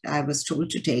project I was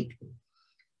told to take.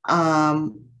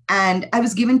 And I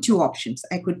was given 2 options.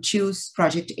 I could choose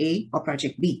project A or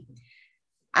project B.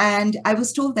 And I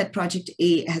was told that project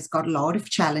A has got a lot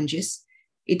of challenges.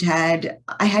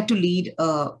 I had to lead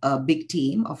a big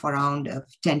team of around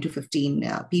 10 to 15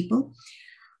 people.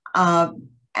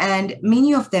 And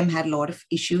many of them had a lot of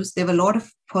issues. There were a lot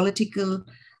of political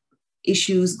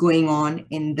issues going on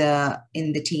in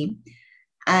the team,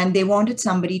 and they wanted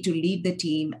somebody to lead the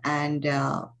team and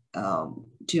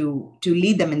to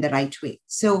lead them in the right way.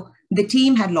 So the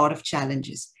team had a lot of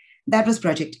challenges. That was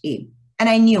Project A. And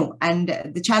I knew, and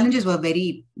the challenges were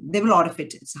there were a lot of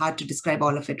it. It's hard to describe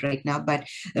all of it right now, but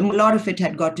a lot of it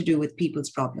had got to do with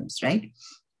people's problems, right?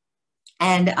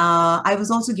 And I was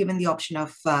also given the option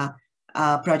of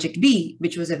Project B,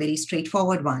 which was a very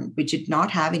straightforward one, which did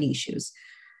not have any issues.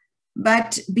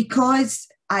 But because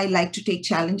I like to take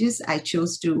challenges, I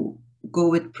chose to go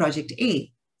with Project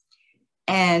A.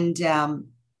 And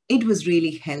it was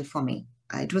really hell for me.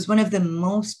 It was one of the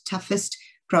most toughest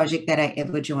project that I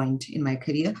ever joined in my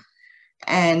career.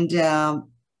 And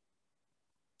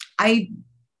I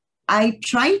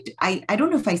tried, I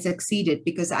don't know if I succeeded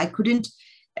because I couldn't,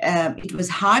 it was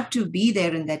hard to be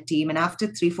there in that team. And after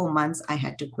 3-4 months, I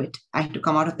had to quit. I had to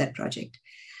come out of that project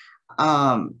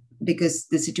because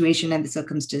the situation and the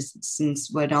circumstances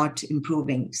were not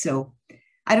improving. So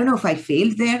I don't know if I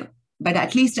failed there, but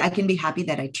at least I can be happy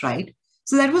that I tried.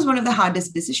 So that was one of the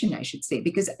hardest decisions, I should say,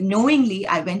 because knowingly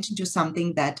I went into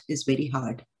something that is very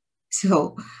hard.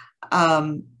 So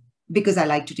because I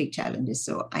like to take challenges.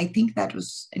 So I think that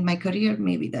was in my career,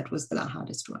 maybe that was the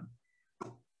hardest one.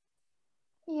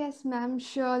 Yes, ma'am.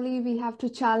 Surely we have to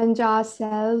challenge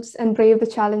ourselves and brave the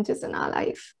challenges in our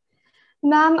life.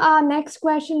 Ma'am, our next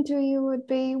question to you would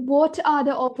be, what are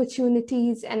the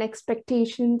opportunities and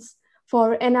expectations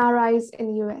for NRIs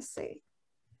in USA?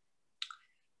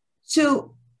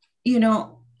 So, you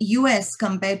know, US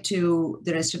compared to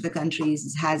the rest of the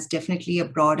countries has definitely a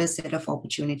broader set of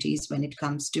opportunities when it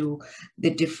comes to the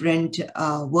different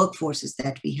workforces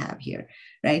that we have here,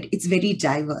 right? It's very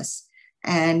diverse,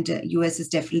 and US is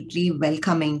definitely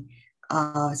welcoming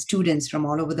students from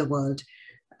all over the world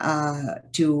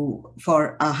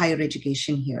for higher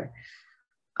education here.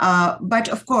 But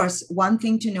of course, one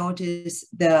thing to note is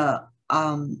the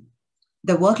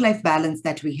work-life balance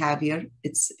that we have here.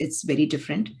 It's very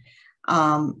different.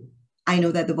 I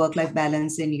know that the work-life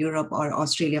balance in Europe or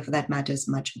Australia, for that matter, is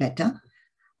much better.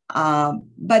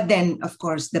 But then, of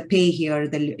course, the pay here,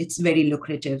 it's very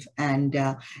lucrative, and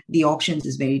the options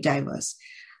is very diverse.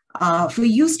 For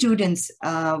you students,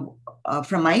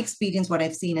 from my experience, what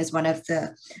I've seen is one of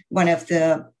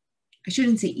the I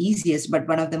shouldn't say easiest, but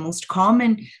one of the most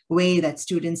common way that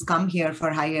students come here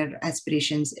for higher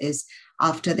aspirations is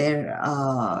after their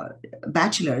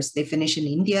bachelor's. They finish in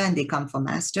India and they come for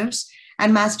master's.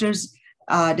 And master's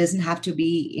doesn't have to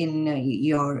be in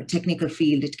your technical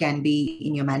field. It can be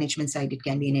in your management side. It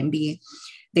can be an MBA.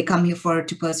 They come here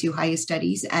to pursue higher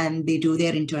studies, and they do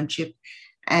their internship,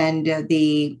 and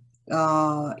they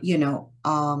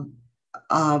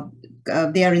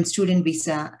they are in student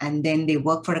visa, and then they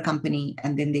work for a company,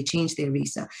 and then they change their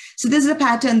visa. So this is a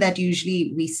pattern that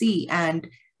usually we see, and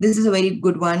this is a very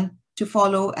good one to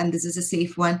follow, and this is a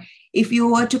safe one. If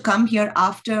you were to come here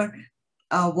after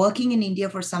working in India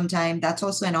for some time, that's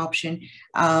also an option.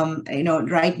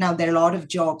 Right now there are a lot of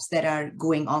jobs that are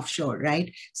going offshore,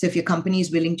 right? So if your company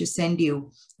is willing to send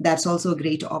you, that's also a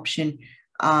great option.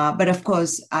 But of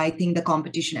course, I think the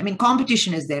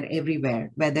competition is there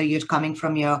everywhere, whether you're coming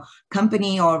from your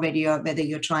company or whether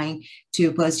you're trying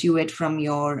to pursue it from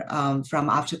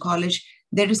after college,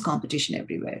 there is competition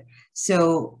everywhere.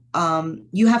 So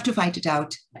you have to fight it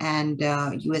out, and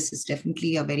US is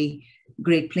definitely a very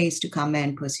great place to come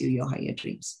and pursue your higher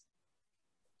dreams.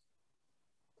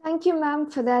 Thank you,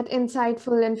 ma'am, for that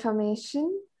insightful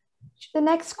information. The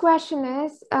next question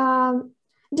is,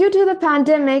 due to the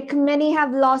pandemic, many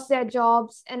have lost their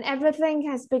jobs and everything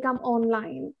has become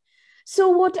online. So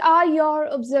what are your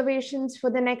observations for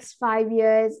the next 5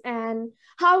 years, and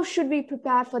how should we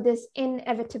prepare for this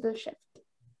inevitable shift?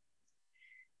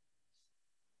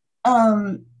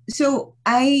 So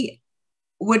I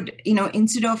would,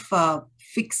 instead of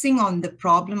fixing on the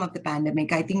problem of the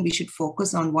pandemic, I think we should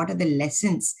focus on what are the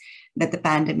lessons that the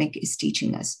pandemic is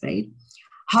teaching us, right?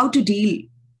 How to deal.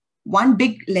 One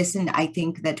big lesson I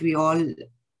think that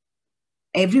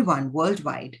everyone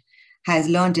worldwide has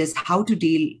learned is how to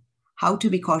be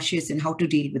cautious and how to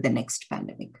deal with the next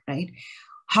pandemic, right?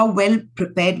 How well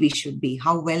prepared we should be,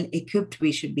 how well equipped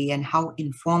we should be, and how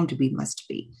informed we must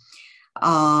be.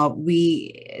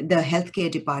 The healthcare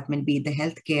department, be the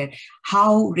healthcare,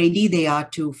 how ready they are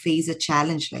to face a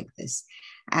challenge like this.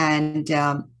 And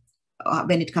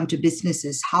when it comes to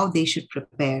businesses, how they should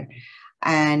prepare,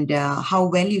 and how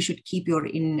well you should keep your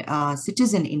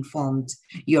citizens informed,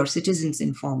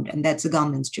 and that's the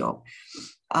government's job.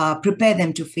 Prepare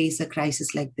them to face a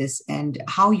crisis like this, and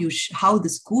how the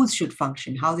schools should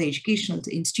function, how the educational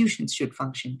institutions should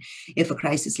function if a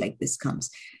crisis like this comes.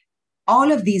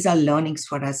 all of these are learnings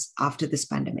for us after this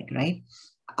pandemic, right?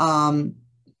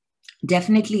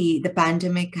 Definitely, the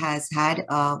pandemic has had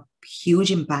a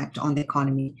huge impact on the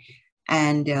economy.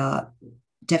 And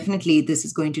definitely, this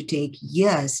is going to take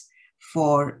years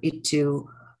for it to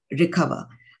recover.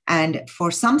 And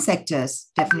for some sectors,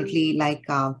 definitely like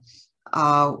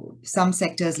some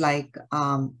sectors like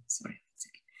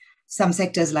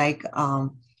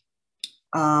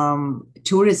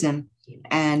tourism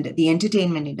and the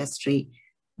entertainment industry,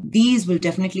 these will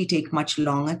definitely take much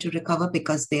longer to recover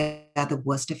because they are the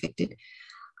worst affected.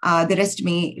 The rest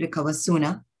may recover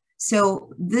sooner.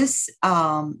 So this,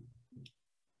 so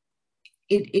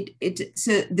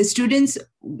the students,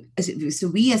 so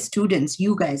we as students,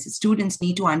 you guys as students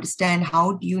need to understand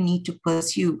how you need to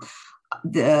pursue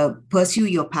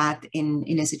your path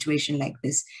in a situation like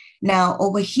this. Now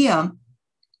over here,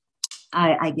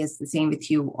 I guess the same with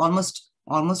you, almost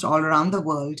all around the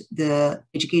world, the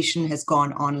education has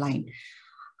gone online.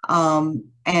 And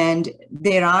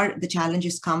the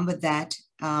challenges come with that.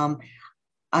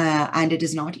 And it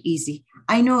is not easy.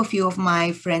 I know a few of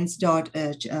my friends'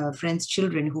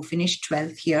 children who finished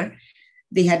 12th here.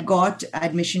 They had got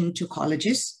admission to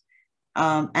colleges,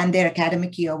 and their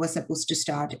academic year was supposed to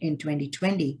start in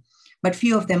 2020. But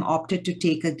few of them opted to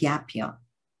take a gap year.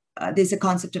 There's a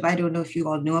concept of, I don't know if you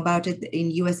all know about it, in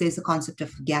US, there's a concept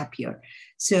of gap year.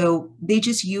 So they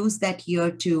just use that year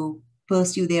to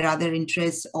pursue their other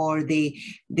interests, or they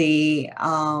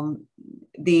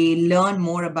learn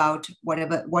more about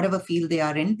whatever field they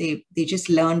are in. They just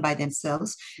learn by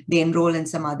themselves. They enroll in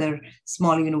some other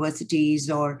small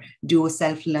universities or do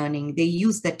self-learning. They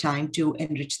use that time to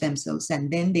enrich themselves,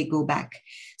 and then they go back.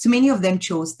 So many of them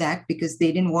chose that because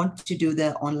they didn't want to do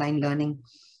the online learning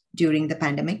during the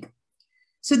pandemic.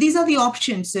 So these are the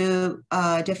options. So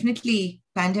definitely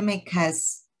pandemic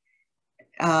has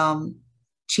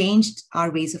changed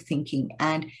our ways of thinking,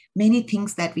 and many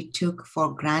things that we took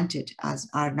for granted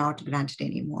are not granted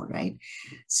anymore, right?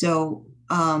 So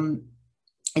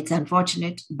it's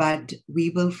unfortunate, but we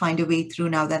will find a way through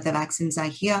now that the vaccines are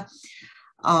here.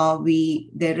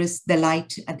 There is the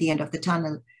light at the end of the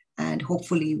tunnel, and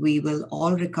hopefully we will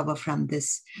all recover from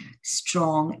this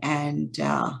strong and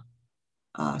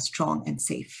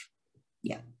safe.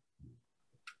 Yeah.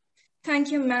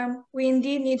 Thank you, ma'am. We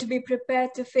indeed need to be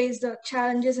prepared to face the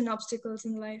challenges and obstacles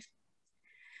in life.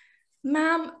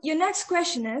 Ma'am, your next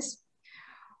question is,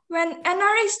 when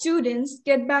NRI students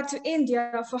get back to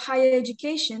India for higher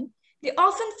education, they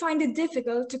often find it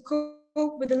difficult to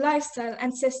cope with the lifestyle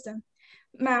and system.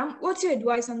 Ma'am, what's your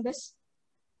advice on this?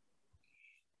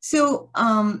 So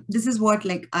this is what,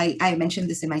 like, I mentioned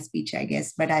this in my speech, I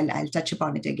guess, but I'll touch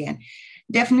upon it again.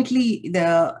 Definitely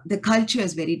the culture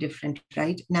is very different,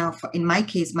 right? Now, in my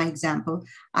case, my example,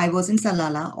 I was in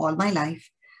Salalah all my life.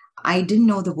 I didn't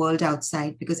know the world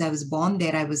outside because I was born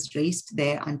there. I was raised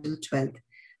there until 12th.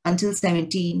 Until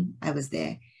 17, I was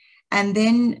there. And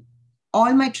then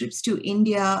all my trips to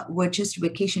India were just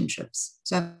vacation trips.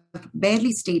 So I've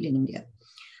barely stayed in India.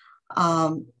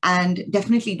 And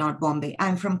definitely not Bombay.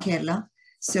 I'm from Kerala.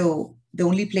 So the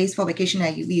only place for vacation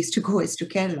we used to go is to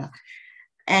Kerala.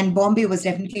 And Bombay was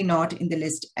definitely not in the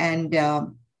list. And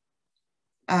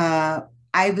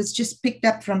I was just picked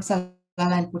up from Salalah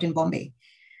and put in Bombay.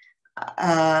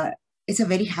 It's a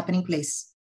very happening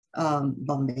place,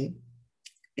 Bombay.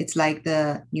 It's like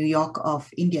the New York of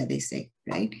India, they say,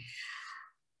 right?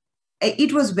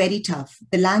 It was very tough.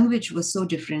 The language was so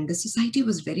different. The society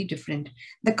was very different.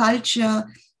 The culture,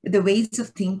 the ways of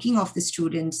thinking of the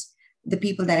students, the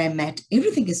people that I met,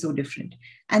 everything is so different.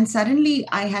 And suddenly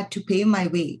I had to pave my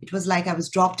way. It was like I was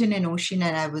dropped in an ocean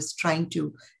and I was trying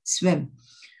to swim.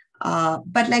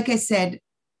 But like I said,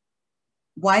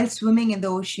 while swimming in the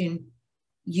ocean,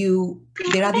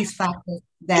 there are these factors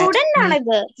that...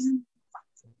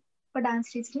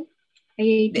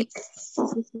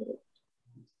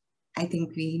 I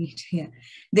think we need to, yeah.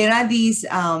 There are these,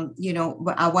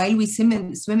 while we swim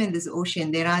in this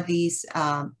ocean, there are these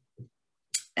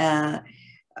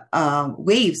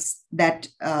waves that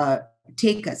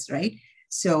take us, right?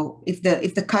 So if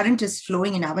the current is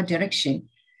flowing in our direction,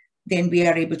 then we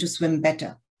are able to swim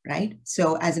better, right?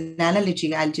 So as an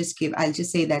analogy, I'll just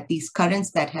say that these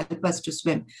currents that help us to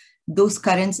swim, those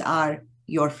currents are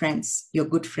your friends, your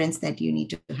good friends that you need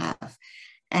to have,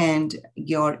 and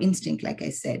your instinct, like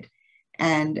I said.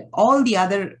 And all the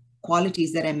other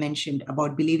qualities that I mentioned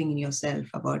about believing in yourself,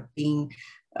 about being,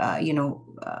 having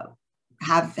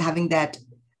that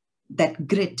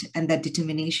grit and that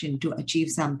determination to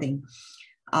achieve something,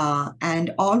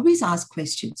 and always ask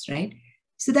questions, right?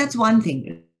 So that's one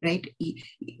thing, right?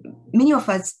 Many of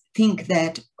us think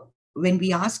that when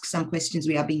we ask some questions,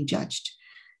 we are being judged.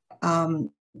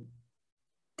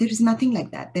 There is nothing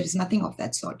like that. There is nothing of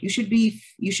that sort. You should be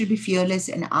fearless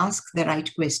and ask the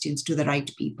right questions to the right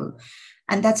people.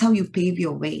 And that's how you pave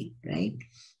your way, right?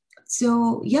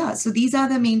 So yeah, so these are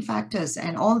the main factors,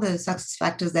 and all the success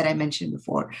factors that I mentioned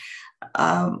before.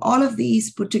 All of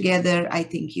these put together, I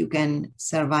think you can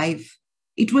survive.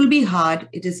 It will be hard.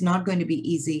 It is not going to be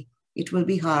easy. It will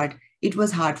be hard. It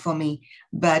was hard for me,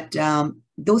 but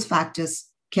those factors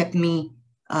kept me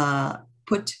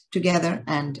put together,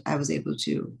 and I was able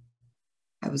to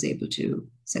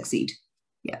succeed.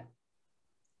 Yeah.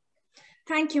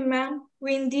 Thank you, ma'am.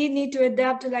 We indeed need to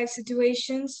adapt to life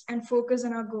situations and focus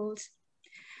on our goals.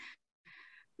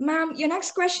 Ma'am, your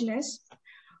next question is,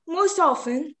 most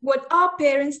often, what our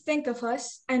parents think of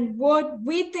us and what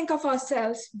we think of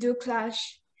ourselves do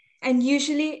clash. And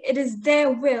usually it is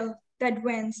their will that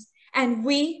wins, and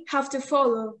we have to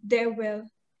follow their will.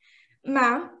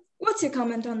 Ma'am, what's your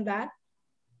comment on that?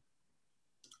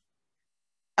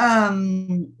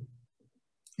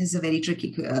 This is a very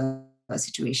tricky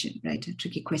situation, right? A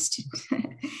tricky question.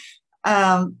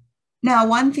 Now,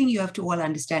 one thing you have to all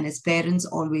understand is parents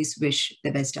always wish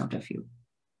the best out of you.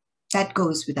 That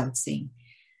goes without saying.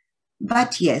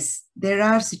 But yes, there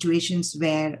are situations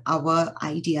where our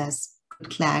ideas could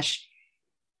clash.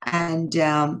 And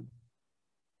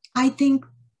I think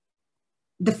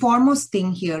the foremost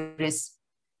thing here is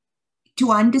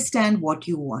to understand what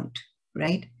you want,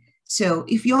 right? So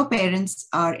if your parents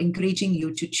are encouraging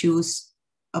you to choose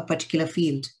a particular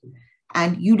field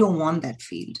and you don't want that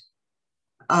field,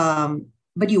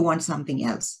 but you want something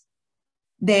else,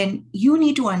 then you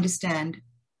need to understand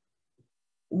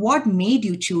what made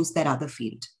you choose that other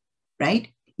field, right?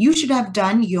 You should have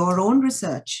done your own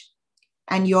research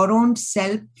and your own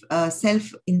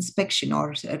self-inspection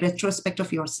or retrospect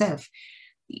of yourself.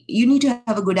 You need to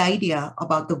have a good idea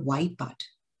about the why part.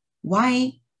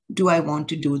 Why do I want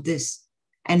to do this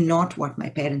and not what my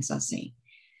parents are saying?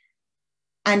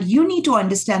 And you need to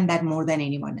understand that more than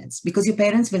anyone else, because your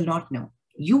parents will not know.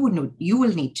 You will know. You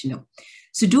will need to know.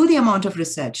 So do the amount of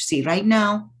research. See, right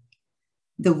now,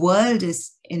 the world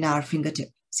is in our fingertip.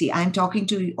 See, I'm talking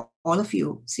to all of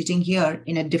you sitting here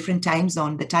in a different time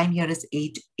zone. The time here is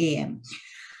 8 a.m.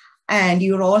 And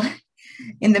you're all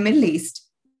in the Middle East.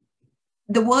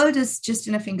 The world is just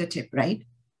in a fingertip, right?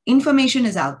 Information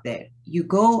is out there. You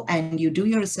go and you do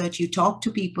your research, you talk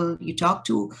to people, you talk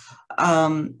to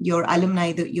your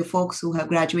alumni, your folks who have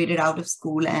graduated out of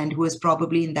school and who is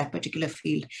probably in that particular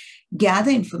field.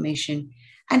 Gather information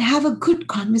and have a good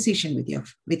conversation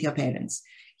with your parents.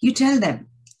 You tell them,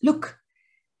 look,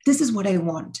 this is what I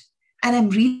want, and I'm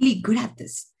really good at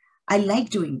this. I like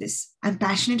doing this. I'm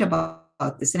passionate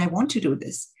about this, and I want to do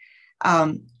this.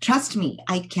 Trust me,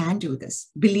 I can do this.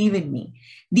 Believe in me.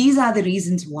 These are the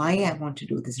reasons why I want to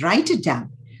do this. Write it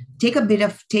down. Take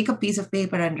a piece of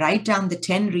paper and write down the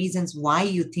 10 reasons why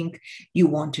you think you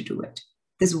want to do it.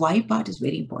 This why part is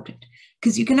very important,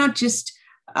 because you cannot just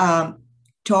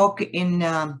talk in,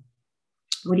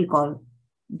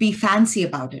 be fancy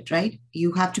about it, right?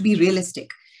 You have to be realistic.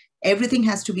 Everything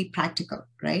has to be practical,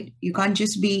 right? You can't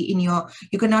just be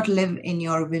you cannot live in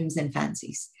your whims and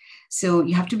fancies. So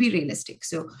you have to be realistic.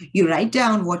 So you write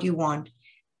down what you want.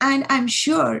 And I'm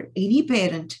sure any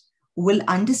parent will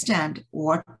understand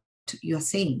what you're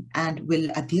saying and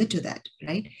will adhere to that,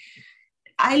 right?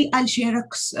 I'll share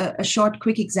a short,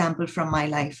 quick example from my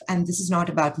life. And this is not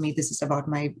about me. This is about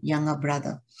my younger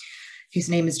brother. His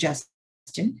name is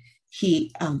Justin. I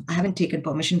haven't taken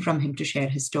permission from him to share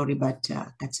his story, but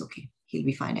that's okay. He'll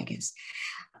be fine, I guess.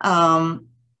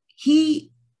 He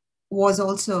was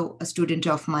also a student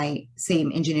of my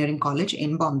same engineering college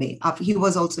in Bombay. He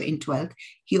was also in 12th.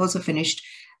 He also finished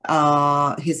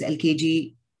his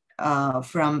LKG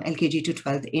from LKG to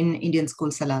 12th in Indian school,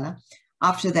 Salala.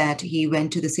 After that, he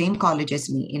went to the same college as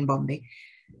me in Bombay.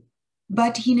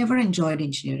 But he never enjoyed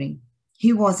engineering.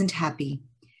 He wasn't happy.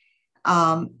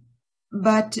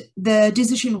 But the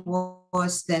decision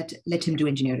was that let him do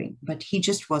engineering, but he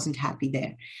just wasn't happy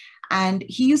there. And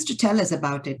he used to tell us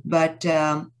about it, but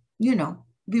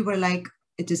we were like,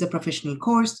 it is a professional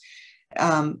course.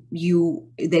 There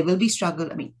will be struggle.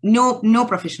 I mean, no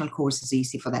professional course is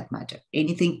easy for that matter.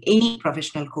 Any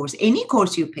professional course, any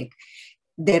course you pick,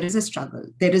 there is a struggle.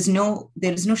 There is no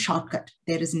shortcut.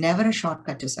 There is never a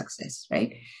shortcut to success,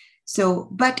 right? So,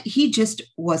 but he just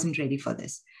wasn't ready for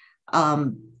this.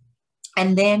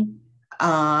 And then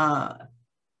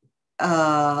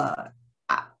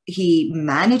he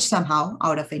managed somehow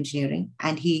out of engineering,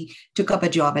 and he took up a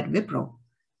job at Wipro,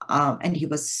 and he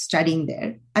was studying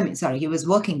there. He was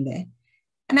working there.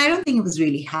 And I don't think he was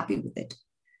really happy with it.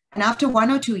 And after 1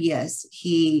 or 2 years,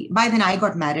 by then I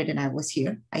got married and I was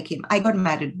here. I got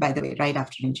married, by the way, right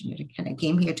after engineering, and I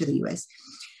came here to the US.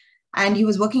 And he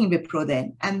was working in Wipro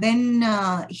then. And then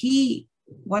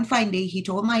one fine day, he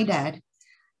told my dad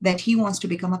that he wants to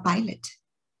become a pilot.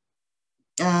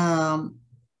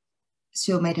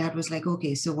 So my dad was like,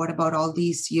 okay, so what about all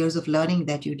these years of learning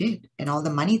that you did and all the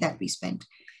money that we spent?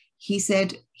 He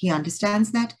said he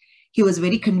understands that. He was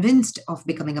very convinced of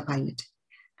becoming a pilot.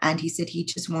 And he said he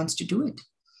just wants to do it.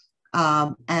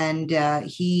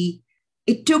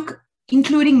 It took,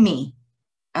 including me,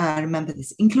 remember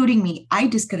this, including me, I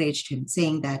discouraged him,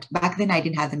 saying that back then I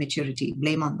didn't have the maturity,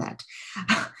 blame on that.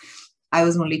 I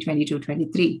was only 22,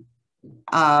 23.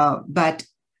 But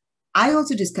I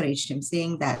also discouraged him,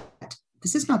 saying that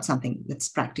this is not something that's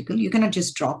practical. You cannot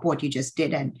just drop what you just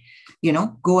did and,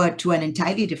 go to an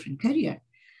entirely different career.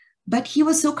 But he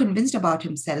was so convinced about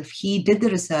himself. He did the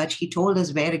research. He told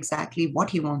us what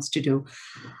he wants to do.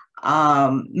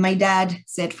 My dad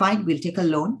said, fine, we'll take a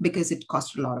loan because it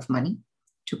cost a lot of money.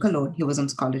 Took a loan. He was on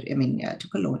scholarship.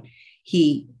 Took a loan.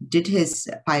 He did his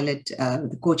pilot,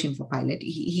 the coaching for pilot,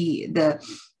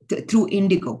 through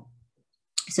Indigo.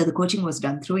 So the coaching was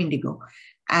done through Indigo.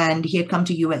 And he had come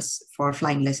to US for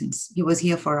flying lessons. He was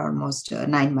here for almost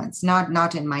 9 months.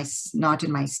 Not in my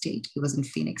state. He was in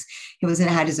Phoenix. He was in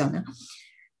Arizona.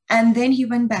 And then he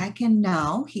went back, and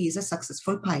now he's a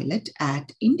successful pilot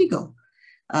at Indigo.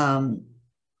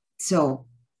 So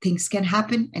things can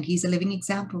happen, and he's a living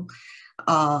example.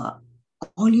 All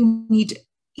you need,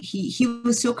 he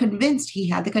was so convinced, he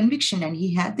had the conviction and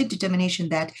he had the determination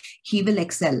that he will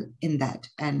excel in that.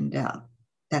 And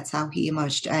that's how he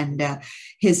emerged. And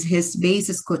his base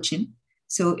is Cochin.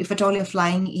 So if at all you're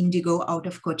flying Indigo out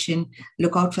of Cochin,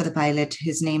 look out for the pilot.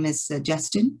 His name is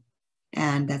Justin,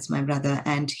 and that's my brother.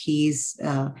 And he's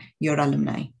your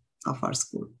alumni of our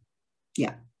school.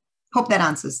 Yeah. Hope that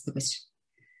answers the question.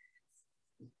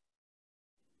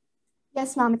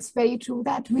 Yes, ma'am, it's very true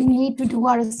that we need to do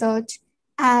our research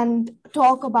and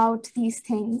talk about these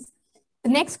things. The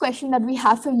next question that we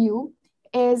have for you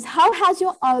is, how has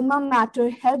your alma mater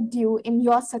helped you in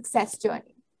your success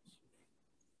journey?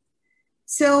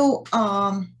 So,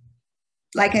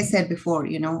 like I said before,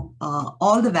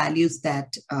 all the values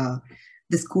that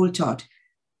the school taught,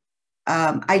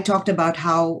 I talked about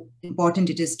how important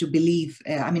it is to believe.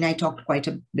 I talked quite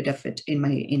a bit of it in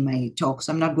my talk,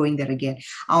 so I'm not going there again,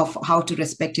 of how to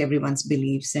respect everyone's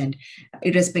beliefs, and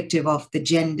irrespective of the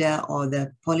gender or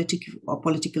the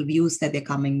political views that they're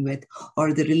coming with,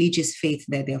 or the religious faith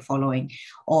that they're following,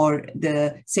 or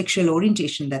the sexual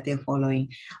orientation that they're following,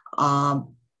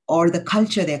 or the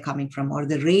culture they're coming from, or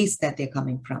the race that they're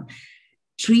coming from.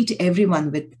 Treat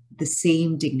everyone with the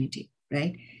same dignity,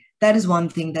 right? That is one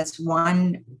thing. That's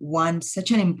one such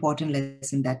an important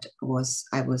lesson that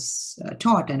I was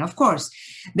taught. And of course,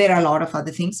 there are a lot of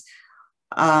other things.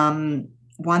 One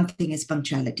thing is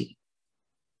punctuality.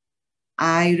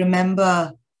 I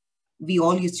remember we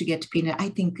all used to get penalized. I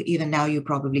think even now you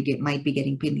probably might be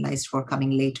getting penalized for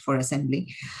coming late for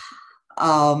assembly.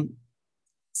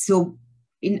 So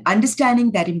in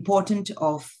understanding that importance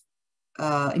of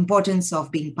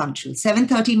being punctual.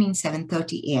 7:30 means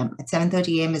 7:30 a.m. At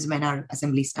 7:30 a.m. is when our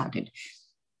assembly started.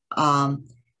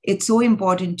 It's so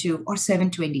important or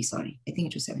 7:20, sorry. I think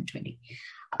it was 7:20.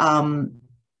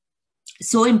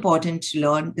 So important to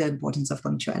learn the importance of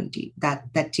punctuality.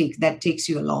 That takes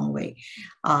you a long way.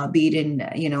 Be it in,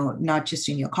 not just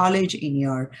in your college, in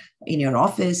your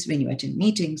office, when you attend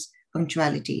meetings,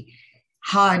 punctuality.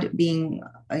 Hard, being,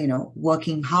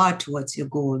 working hard towards your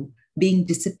goal, being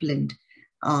disciplined,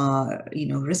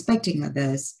 respecting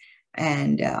others,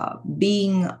 and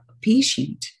being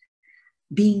patient,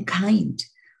 being kind,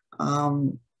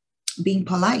 being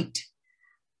polite.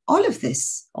 All of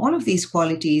these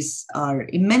qualities are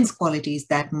immense qualities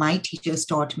that my teachers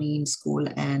taught me in school,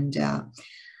 and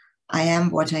I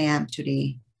am what I am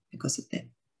today because of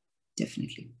them,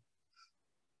 definitely.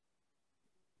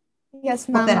 Yes,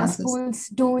 ma'am. Schools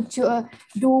do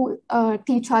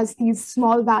teach us these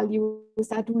small values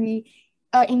that we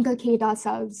inculcate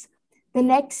ourselves. The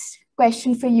next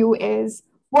question for you is,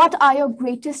 what are your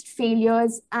greatest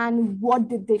failures and what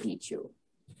did they teach you?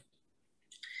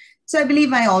 So I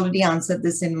believe I already answered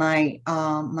this in my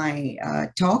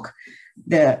talk.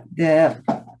 The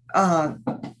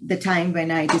time when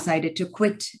I decided to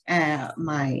quit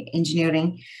my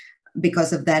engineering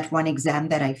because of that one exam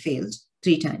that I failed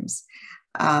 3 times.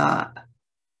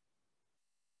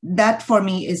 That for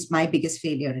me is my biggest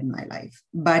failure in my life.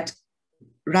 But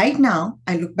right now,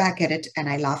 I look back at it and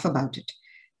I laugh about it.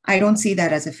 I don't see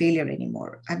that as a failure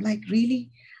anymore. I'm like,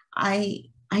 really? I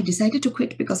I decided to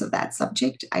quit because of that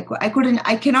subject. I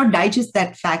cannot digest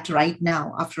that fact right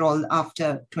now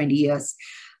after 20 years.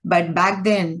 But back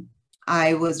then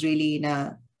I was really in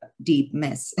a deep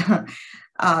mess.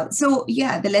 So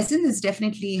yeah, the lesson is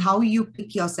definitely how you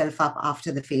pick yourself up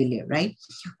after the failure, right?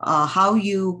 How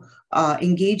you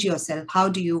engage yourself. How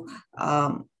do you,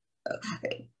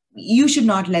 you should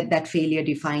not let that failure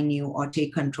define you or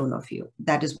take control of you.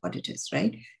 That is what it is,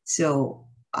 right? So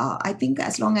I think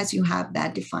as long as you have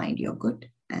that defined, you're good.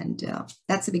 And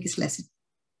that's the biggest lesson.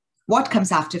 What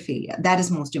comes after failure? That is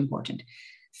most important.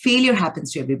 Failure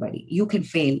happens to everybody. You can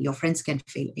fail, your friends can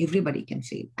fail, everybody can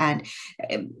fail. And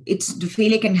the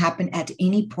failure can happen at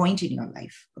any point in your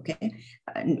life, okay?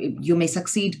 You may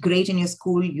succeed great in your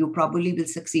school, you probably will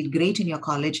succeed great in your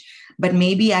college, but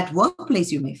maybe at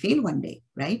workplace you may fail one day,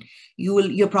 right?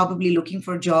 You're probably looking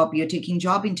for a job, you're taking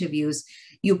job interviews,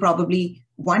 you probably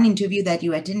one interview that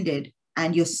you attended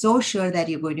and you're so sure that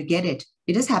you're going to get it.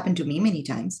 It has happened to me many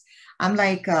times. I'm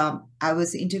like, I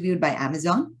was interviewed by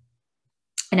Amazon.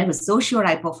 And I was so sure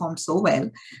I performed so well,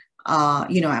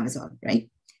 Amazon, right?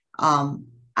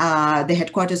 The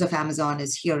headquarters of Amazon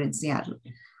is here in Seattle.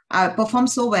 I performed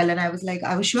so well and I was like,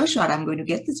 I was sure I'm going to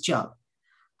get this job.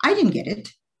 I didn't get it.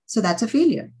 So that's a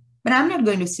failure. But I'm not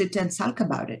going to sit and sulk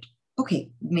about it.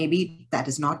 Okay, maybe that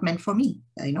is not meant for me.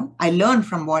 I learned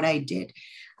from what I did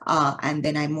and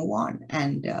then I move on.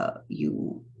 And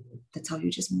that's how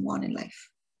you just move on in life.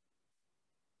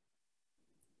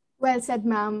 Well said,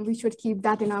 ma'am. We should keep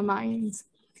that in our minds.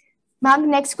 Ma'am, the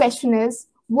next question is,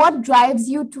 what drives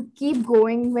you to keep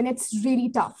going when it's really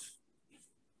tough?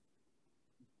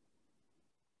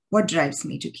 What drives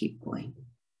me to keep going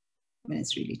when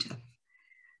it's really tough?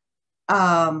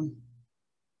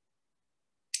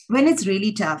 When it's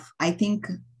really tough, I think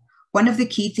one of the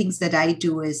key things that I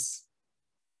do is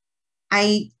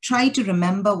I try to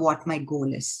remember what my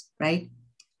goal is, right?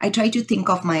 I try to think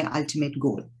of my ultimate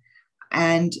goal.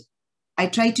 And I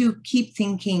try to keep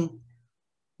thinking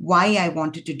why I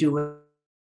wanted to do it,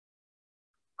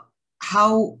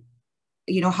 how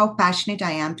passionate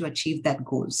I am to achieve that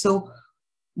goal. So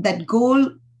that goal,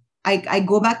 I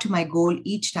go back to my goal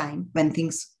each time when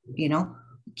things,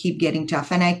 keep getting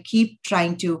tough. And I keep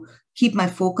trying to keep my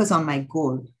focus on my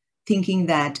goal, thinking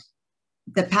that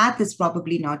the path is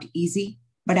probably not easy,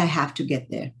 but I have to get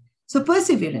there. So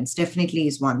perseverance definitely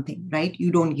is one thing, right?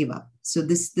 You don't give up. So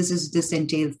this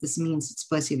means it's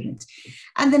perseverance.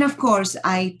 And then of course,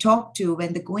 when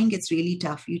the going gets really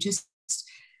tough, you just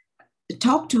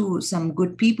talk to some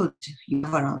good people you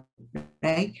have around,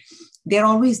 right? They're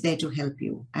always there to help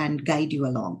you and guide you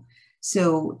along.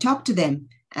 So talk to them.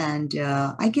 And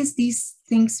I guess these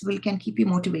things can keep you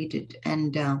motivated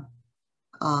and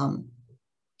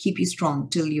keep you strong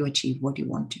till you achieve what you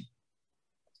want to.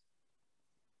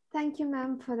 Thank you,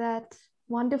 ma'am, for that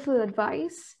wonderful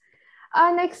advice.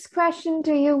 Our next question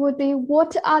to you would be,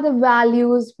 what are the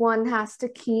values one has to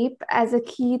keep as a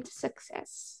key to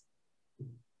success?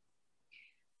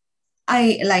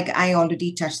 I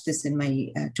already touched this in my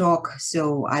talk,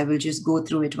 so I will just go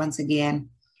through it once again.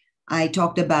 I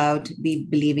talked about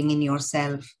believing in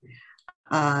yourself,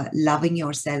 loving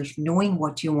yourself, knowing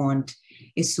what you want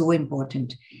is so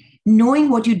important. Knowing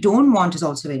what you don't want is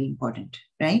also very important,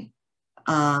 right?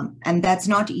 And that's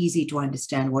not easy to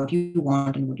understand what you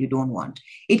want and what you don't want.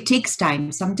 It takes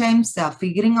time. Sometimes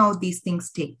figuring out these things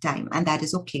take time, and that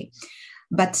is okay.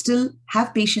 But still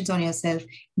have patience on yourself.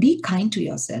 Be kind to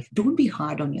yourself. Don't be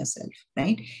hard on yourself,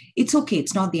 right? It's okay.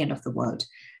 It's not the end of the world.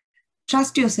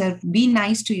 Trust yourself. Be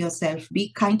nice to yourself.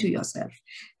 Be kind to yourself.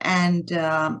 And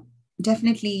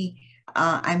definitely,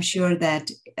 I'm sure that,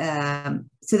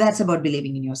 so that's about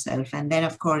believing in yourself. And then,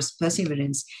 of course,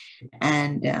 perseverance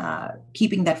and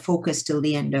keeping that focus till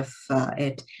the end of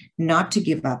it, not to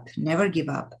give up, never give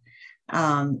up.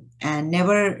 And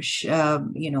never,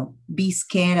 be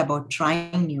scared about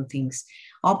trying new things,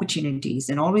 opportunities,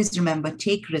 and always remember,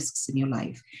 take risks in your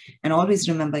life. And always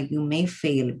remember, you may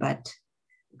fail, but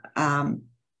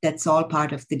that's all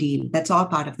part of the deal. That's all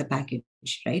part of the package,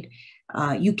 right?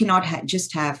 You cannot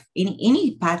just have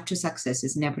any path to success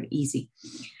is never easy.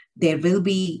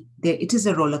 It is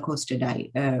a roller coaster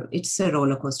ride. It's a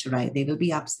roller coaster ride. There will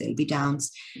be ups, there'll be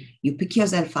downs. You pick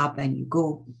yourself up and you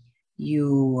go.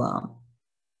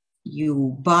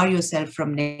 You bar yourself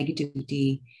from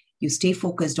negativity. You stay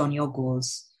focused on your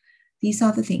goals. These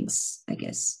are the things, I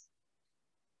guess.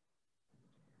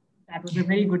 That was a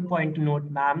very good point to note,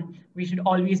 ma'am. We should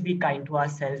always be kind to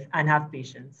ourselves and have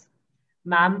patience.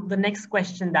 Ma'am, the next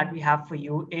question that we have for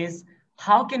you is,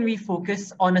 how can we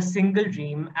focus on a single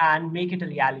dream and make it a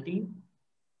reality?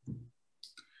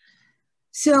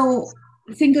 So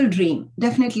Single dream,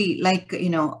 definitely. Like,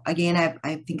 again,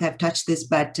 I think I've touched this,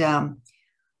 but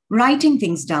writing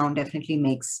things down definitely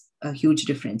makes a huge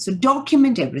difference. So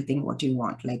document everything what you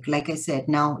want. Like I said,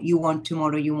 now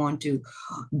tomorrow you want to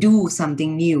do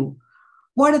something new.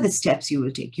 What are the steps you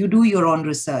will take? You do your own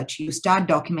research. You start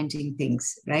documenting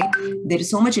things, right? There is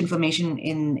so much information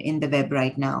in the web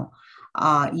right now.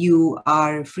 You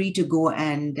are free to go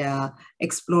and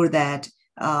explore that,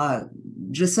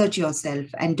 research yourself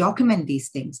and document these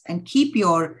things and keep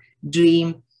your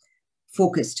dream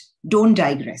focused. Don't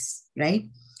digress, right?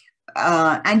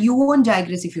 And you won't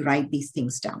digress if you write these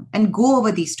things down and go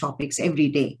over these topics every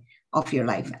day of your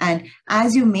life. And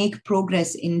as you make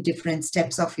progress in different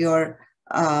steps of your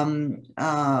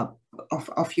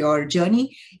your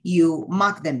journey, you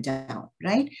mark them down,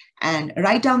 right? And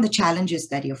write down the challenges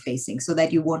that you're facing so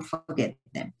that you won't forget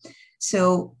them.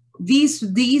 So these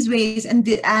ways,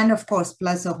 and of course,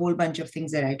 plus a whole bunch of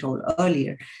things that I told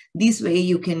earlier. This way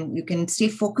you can stay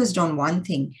focused on one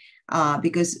thing,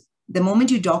 because the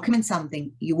moment you document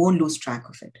something, you won't lose track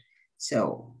of it.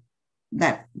 So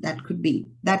that could be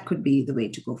the way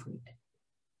to go for it.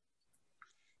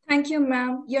 Thank you,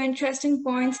 ma'am. Your interesting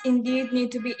points indeed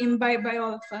need to be imbibed by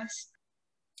all of us.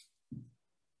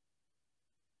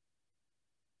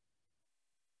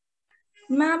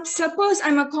 Ma'am, suppose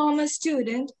I'm a commerce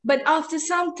student, but after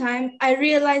some time, I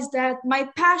realize that my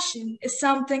passion is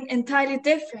something entirely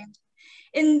different.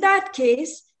 In that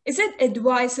case, is it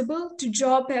advisable to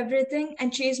drop everything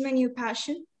and chase my new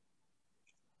passion?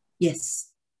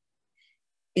 Yes,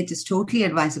 it is totally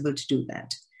advisable to do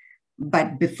that.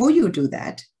 But before you do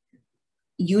that,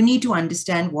 you need to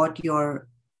understand why you're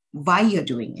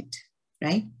doing it,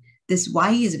 right? This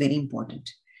why is very important.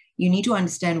 You need to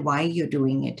understand why you're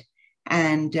doing it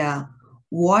and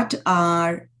what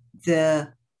are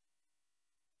the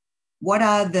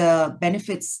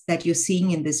benefits that you're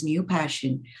seeing in this new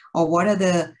passion, or what are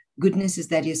the goodnesses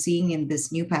that you're seeing in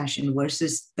this new passion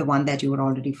versus the one that you were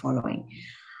already following.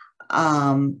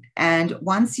 And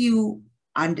once you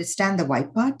understand the why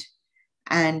part,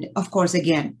 and of course,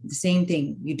 again, the same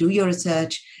thing, you do your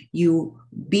research, you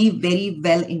be very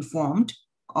well informed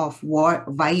of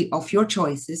why of your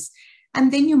choices,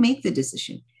 and then you make the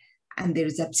decision. And there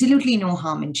is absolutely no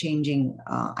harm in changing.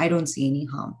 I don't see any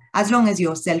harm, as long as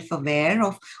you're self-aware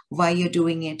of why you're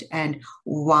doing it and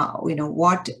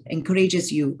what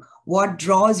encourages you, what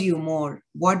draws you more,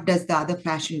 what does the other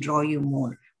passion draw you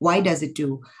more, why does it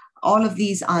do? All of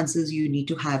these answers you need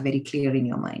to have very clear in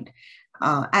your mind.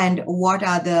 And what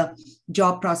are the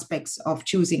job prospects of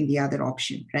choosing the other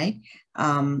option, right?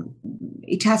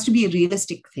 It has to be a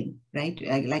realistic thing, right?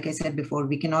 Like I said before,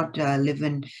 we cannot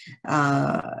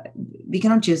we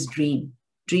cannot just dream.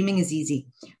 Dreaming is easy,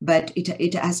 but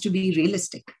it has to be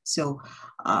realistic. So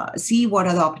see what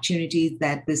are the opportunities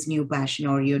that this new passion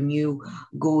or your new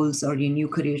goals or your new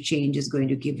career change is going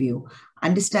to give you.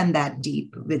 Understand that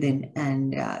deep within,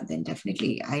 and then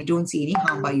definitely I don't see any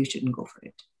harm why you shouldn't go for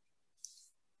it.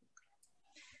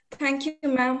 Thank you,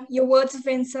 ma'am. Your words of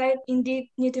insight indeed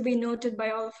need to be noted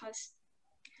by all of us.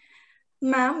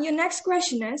 Ma'am, your next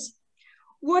question is,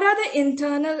 what are the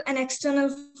internal and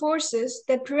external forces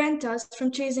that prevent us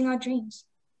from chasing our dreams?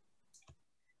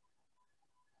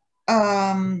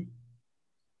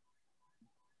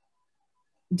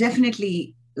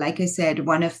 Definitely, like I said,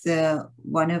 one of the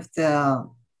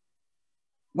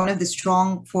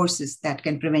strong forces that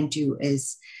can prevent you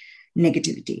is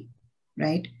negativity,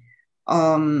 right?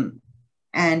 And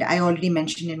I already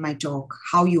mentioned in my talk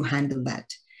how you handle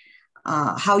that,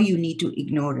 how you need to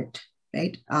ignore it,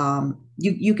 right?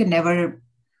 You can never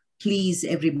please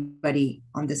everybody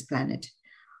on this planet,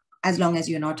 as long as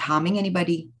you're not harming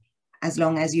anybody, as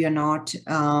long as you're not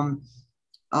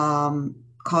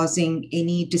causing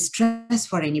any distress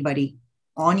for anybody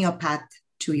on your path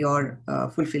to your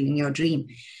fulfilling your dream,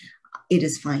 it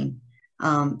is fine.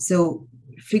 So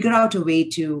figure out a way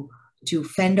to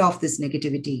fend off this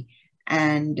negativity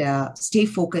and stay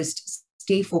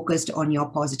focused on your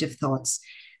positive thoughts,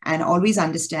 and always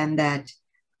understand that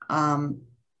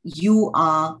you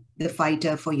are the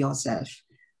fighter for yourself.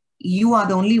 You are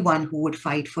the only one who would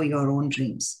fight for your own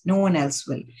dreams. No one else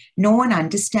will. No one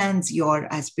understands your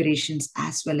aspirations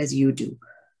as well as you do.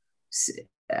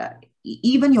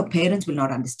 Even your parents will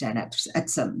not understand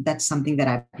that's something that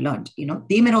I've learned.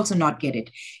 They may also not get it.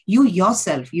 You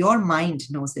yourself, your mind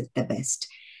knows it the best.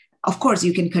 Of course,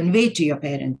 you can convey it to your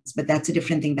parents, but that's a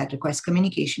different thing that requires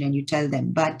communication, and you tell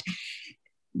them. But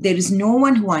there is no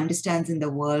one who understands in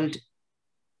the world,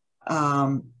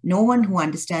 no one who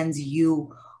understands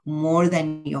you more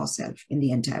than yourself in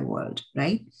the entire world,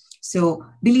 right? So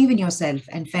believe in yourself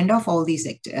and fend off all these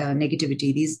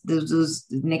negativity. Those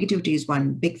negativity is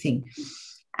one big thing.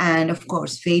 And of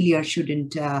course, failure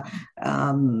shouldn't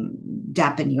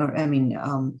dampen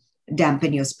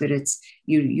your spirits.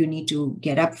 You need to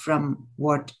get up from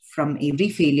every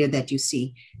failure that you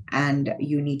see, and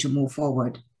you need to move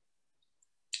forward.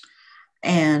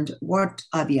 And what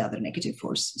are the other negative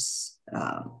forces?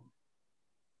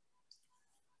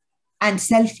 And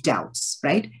self-doubts,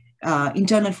 right?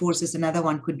 Internal forces, another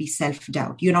one could be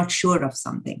self-doubt. You're not sure of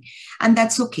something. And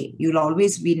that's okay. You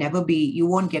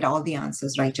won't get all the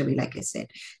answers right away, like I said.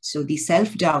 So the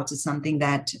self-doubts is something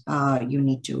that you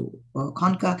need to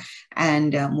conquer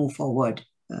and move forward,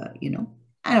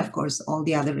 And of course, all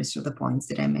the other rest of the points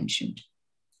that I mentioned.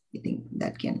 I think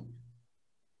that can.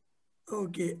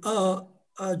 Okay.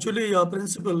 Julie,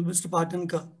 Principal, Mr.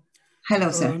 Patanka.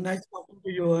 Hello, sir. Nice talking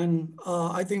to you. And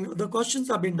I think the questions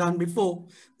have been done before.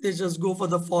 They just go for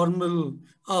the formal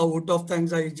vote of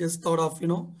thanks. I just thought of,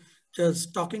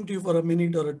 just talking to you for a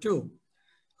minute or two.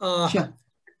 Sure.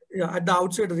 Yeah, at the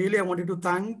outset, really, I wanted to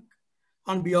thank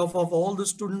on behalf of all the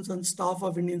students and staff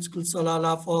of Indian School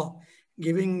Salala for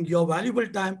giving your valuable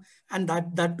time, and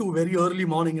that too very early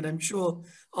morning. And I'm sure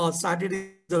Saturday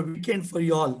is the weekend for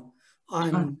you all.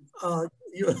 And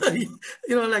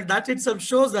like that itself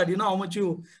shows that, how much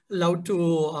you love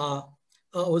to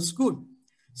our school.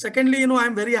 Secondly,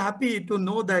 I'm very happy to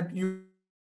know that you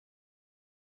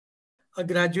a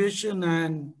graduation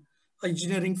and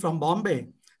engineering from Bombay.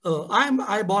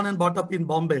 I born and brought up in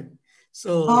Bombay.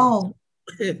 So,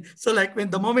 so like when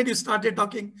the moment you started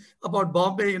talking about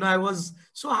Bombay, I was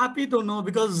so happy to know,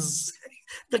 because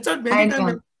that's what many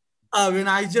times when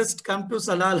I just come to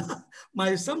Salala,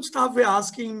 some staff were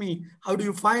asking me, how do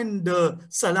you find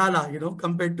Salala,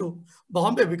 compared to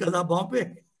Bombay, because our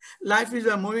Bombay life is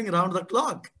moving around the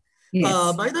clock.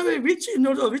 Yes. By the way,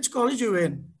 which college you were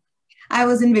in? I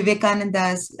was in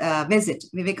Vivekananda's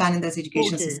Vivekananda's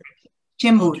Education Society.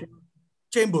 Chembur. Okay.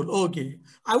 Chembur, okay.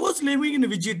 I was living in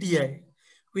VGTI.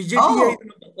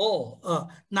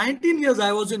 19 years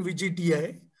I was in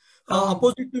VGTI.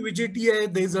 Opposite to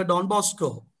VGTI, there's a Don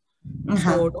Bosco.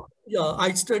 So yeah,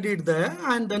 I studied there,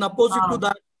 and then opposite to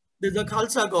that, there's a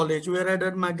Khalsa College where I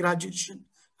did my graduation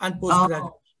and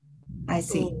postgraduation. I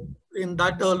see. So in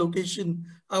that location,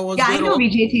 I was. Yeah, I know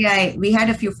VJTI. We had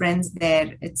a few friends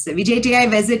there. It's VJTI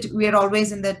visit. We are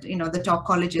always in that, the top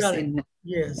colleges in.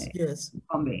 Yes.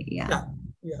 Bombay. Yeah.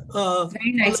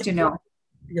 Very nice to know.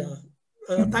 Yeah.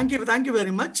 Thank you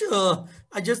very much.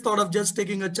 I just thought of just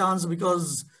taking a chance,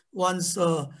 because once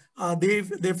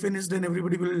they finish, then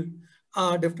everybody will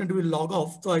definitely will log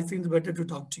off. So I think it's better to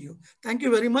talk to you. Thank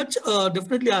you very much.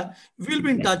 Definitely, I will be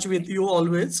in touch with you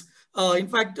always. In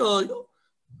fact,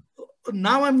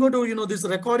 now I'm going to, this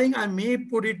recording, I may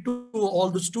put it to all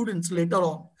the students later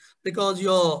on, because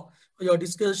your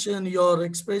discussion, your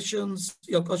expressions,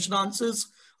 your question answers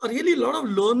are really a lot of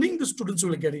learning the students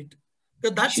will get it.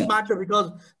 That's matter,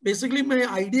 because basically my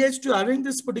idea is to having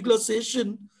this particular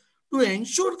session to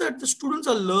ensure that the students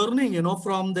are learning,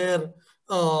 from their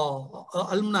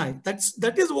alumni.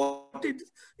 That is what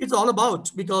it's all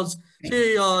about. Because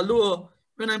say,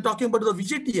 when I'm talking about the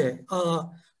VJTA,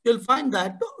 you'll find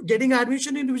that getting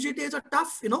admission in VJTA is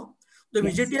tough. The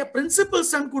VJTA principal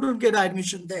son couldn't get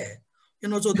admission there.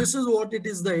 So this is what it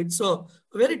is. It's a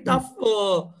very tough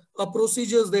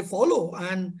procedures they follow,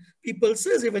 and people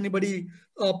says if anybody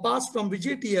passed from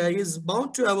VJTI is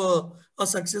bound to have a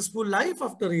successful life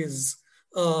after his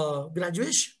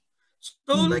graduation.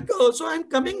 So so I'm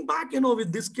coming back,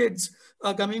 with these kids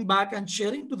coming back and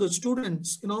sharing to the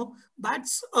students,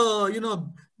 that's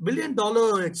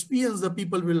billion-dollar experience the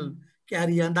people will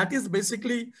carry, and that is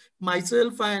basically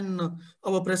myself and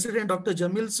our president, Dr.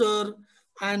 Jamil sir,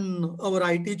 and our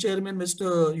IT chairman,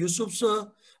 Mr. Yusuf sir.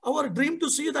 Our dream to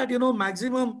see that,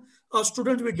 maximum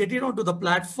students will get it onto the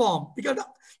platform, because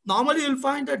normally you'll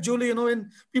find that, Julie,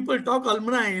 when people talk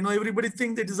alumni, everybody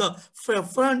thinks it is a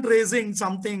fundraising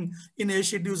something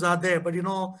initiatives are there, but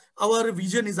our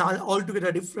vision is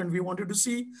altogether different. We wanted to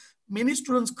see many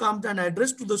students come and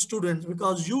address to the students,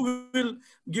 because you will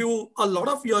give a lot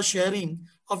of your sharing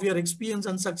of your experience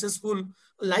and successful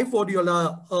life what you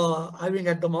are having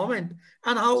at the moment,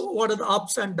 and what are the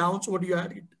ups and downs, what you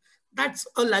had it. That's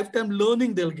a lifetime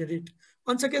learning, they'll get it.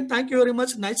 Once again, thank you very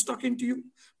much. Nice talking to you.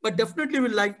 But definitely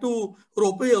we'd like to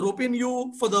rope in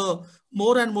you for the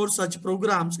more and more such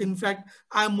programs. In fact,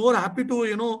 I'm more happy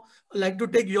to, like to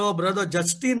take your brother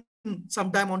Justin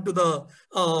sometime onto the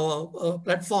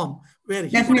platform where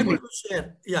he will be able to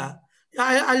share. Yeah,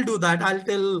 I'll do that. I'll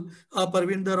tell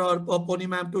Parvinder or Pony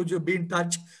ma'am to be in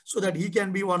touch so that he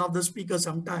can be one of the speakers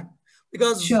sometime.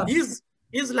 because Sure.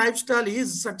 his lifestyle,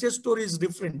 his success story is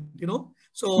different, you know.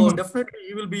 So definitely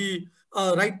he will be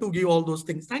right to give all those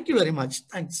things. Thank you very much.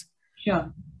 Thanks.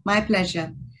 Sure. My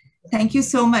pleasure. Thank you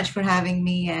so much for having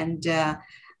me. And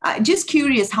just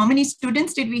curious, how many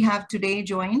students did we have today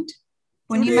joined?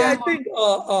 Today, I think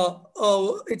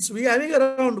we having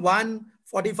around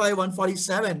 145,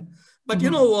 147. But, you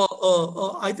know,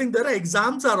 I think there are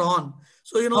exams are on.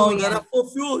 So, you know, there are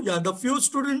the few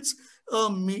students,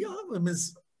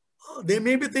 they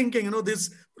may be thinking, you know,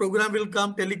 this program will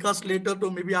come telecast later to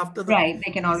maybe after the right.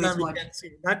 They can always exam, watch. we can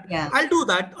see that. Yeah. I'll do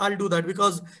that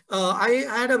because I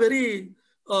had a very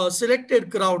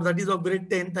selected crowd, that is of grade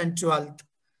 10th and 12th.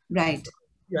 Right.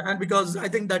 Yeah, and because I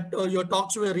think that your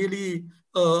talks were really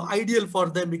ideal for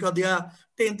them because their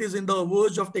 10th is in the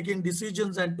verge of taking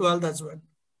decisions and 12th as well.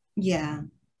 Yeah.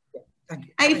 Thank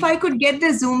you. And if I could get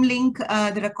the Zoom link,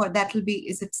 the record, that will be,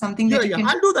 is it something that you can?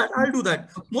 I'll do that.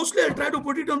 Mostly I'll try to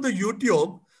put it on the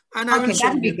YouTube and I will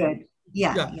that'll be good.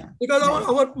 Yeah.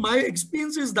 Because my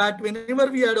experience is that whenever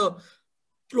we had a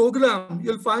program,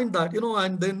 you'll find that, you know,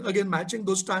 and then again, matching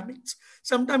those timings,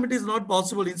 sometimes it is not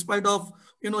possible in spite of,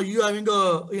 you know, you having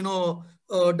a, you know,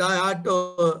 diet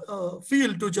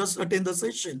feel to just attend the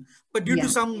session, but due to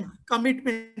some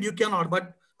commitment, you cannot.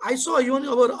 But I saw even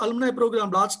our alumni program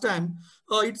last time,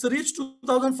 it's reached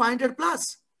 2,500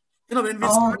 plus. You know, when we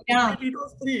started, it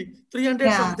was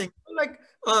 300 something. Like,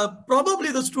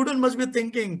 probably the student must be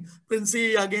thinking,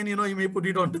 Princey, again, you know, he may put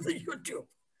it onto the YouTube.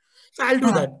 So I'll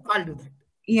do that.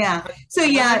 Yeah. So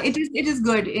it is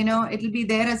good. You know, it'll be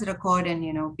there as a record and,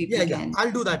 you know, people can.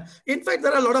 I'll do that. In fact,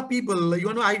 there are a lot of people,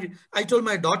 you know, I told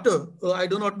my daughter, I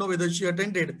do not know whether she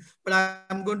attended, but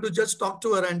I'm going to just talk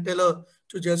to her and tell her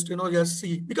to just, you know, just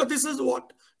see, because this is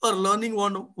what or learning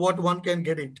what one can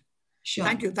get it. Sure.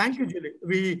 Thank you,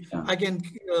 Julie. I can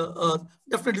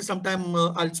definitely sometime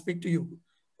I'll speak to you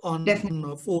on phone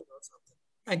or something.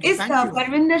 Thank you. Is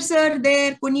Parvinder sir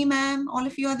there? Puni ma'am, all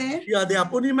of you are there? Yeah, they are.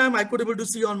 Puni ma'am, I could able to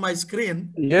see on my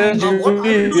screen. Yes,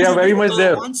 Julie, we are very much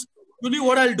there. Julie,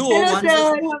 what I'll do. Hello, sir.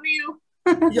 How are you?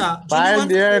 Yeah. Fine,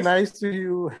 dear. Nice to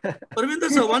you. Parvinder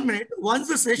sir, 1 minute. Once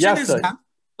the session is done,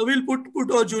 we'll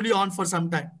put Julie on for some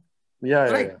time.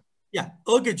 Yeah.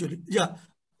 Okay, Julie. Yeah.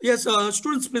 Yes,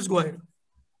 students, please go ahead.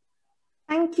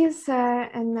 Thank you, sir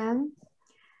and ma'am.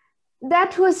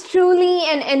 That was truly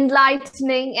an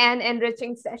enlightening and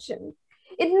enriching session.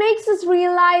 It makes us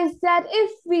realize that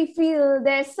if we feel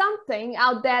there's something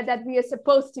out there that we are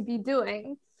supposed to be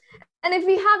doing, and if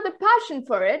we have the passion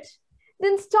for it,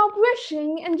 then stop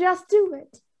wishing and just do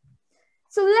it.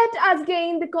 So let us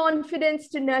gain the confidence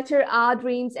to nurture our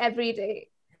dreams every day.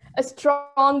 A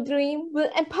strong dream will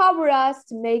empower us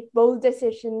to make bold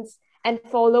decisions and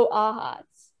follow our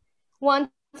hearts. Once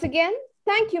again,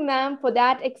 thank you, ma'am, for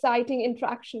that exciting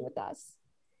interaction with us.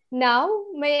 Now,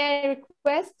 may I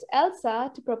request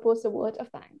Elsa to propose a word of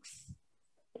thanks.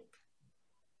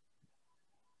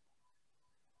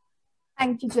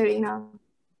 Thank you, Jarina.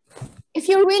 If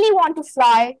you really want to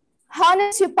fly,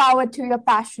 harness your power to your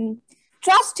passion.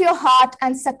 Trust your heart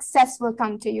and success will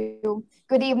come to you.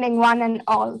 Good evening, one and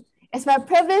all. It's my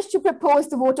privilege to propose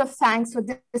the vote of thanks for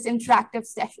this interactive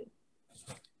session.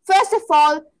 First of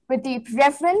all, with deep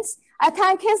reverence, I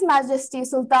thank His Majesty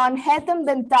Sultan Haitham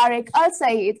bin Tariq Al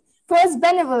Said for his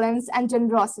benevolence and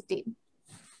generosity.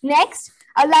 Next,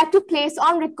 I'd like to place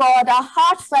on record our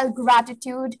heartfelt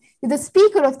gratitude to the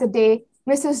speaker of the day,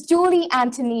 Mrs. Julie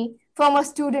Antony, former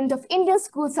student of Indian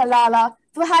School Salala,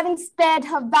 for having spared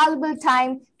her valuable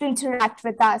time to interact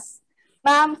with us.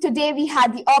 Ma'am, today we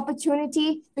had the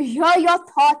opportunity to hear your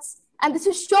thoughts, and this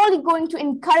is surely going to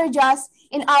encourage us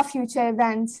in our future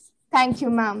events. Thank you,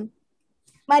 ma'am.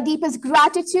 My deepest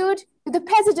gratitude to the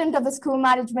President of the School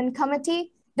Management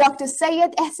Committee, Dr.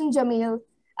 Syed Ehsan Jamil,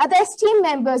 other esteemed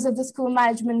members of the School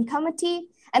Management Committee,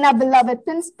 and our beloved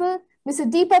Principal,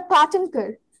 Mr. Deepak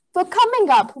Patankar, for coming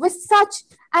up with such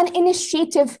an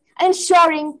initiative and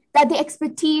ensuring that the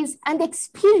expertise and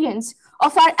experience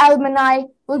of our alumni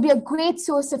will be a great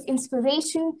source of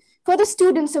inspiration for the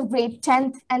students of grade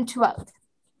 10th and 12th.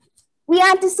 We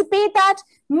anticipate that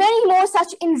many more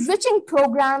such enriching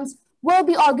programs will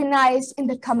be organized in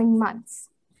the coming months.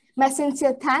 My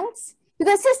sincere thanks to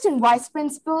the Assistant Vice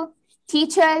Principal,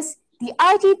 teachers, the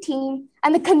IT team,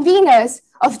 and the conveners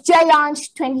of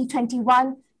Jayansh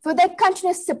 2021 for their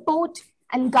continuous support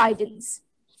and guidance.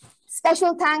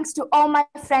 Special thanks to all my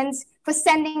friends for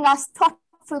sending us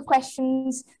thoughtful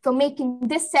questions, for making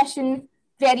this session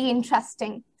very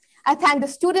interesting. I thank the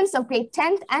students of grade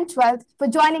 10th and 12th for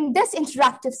joining this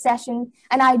interactive session,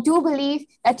 and I do believe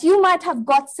that you might have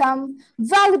got some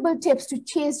valuable tips to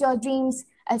chase your dreams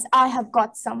as I have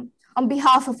got some. On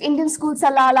behalf of Indian School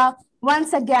Salala,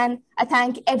 once again, I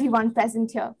thank everyone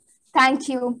present here. Thank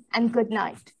you and good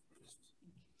night.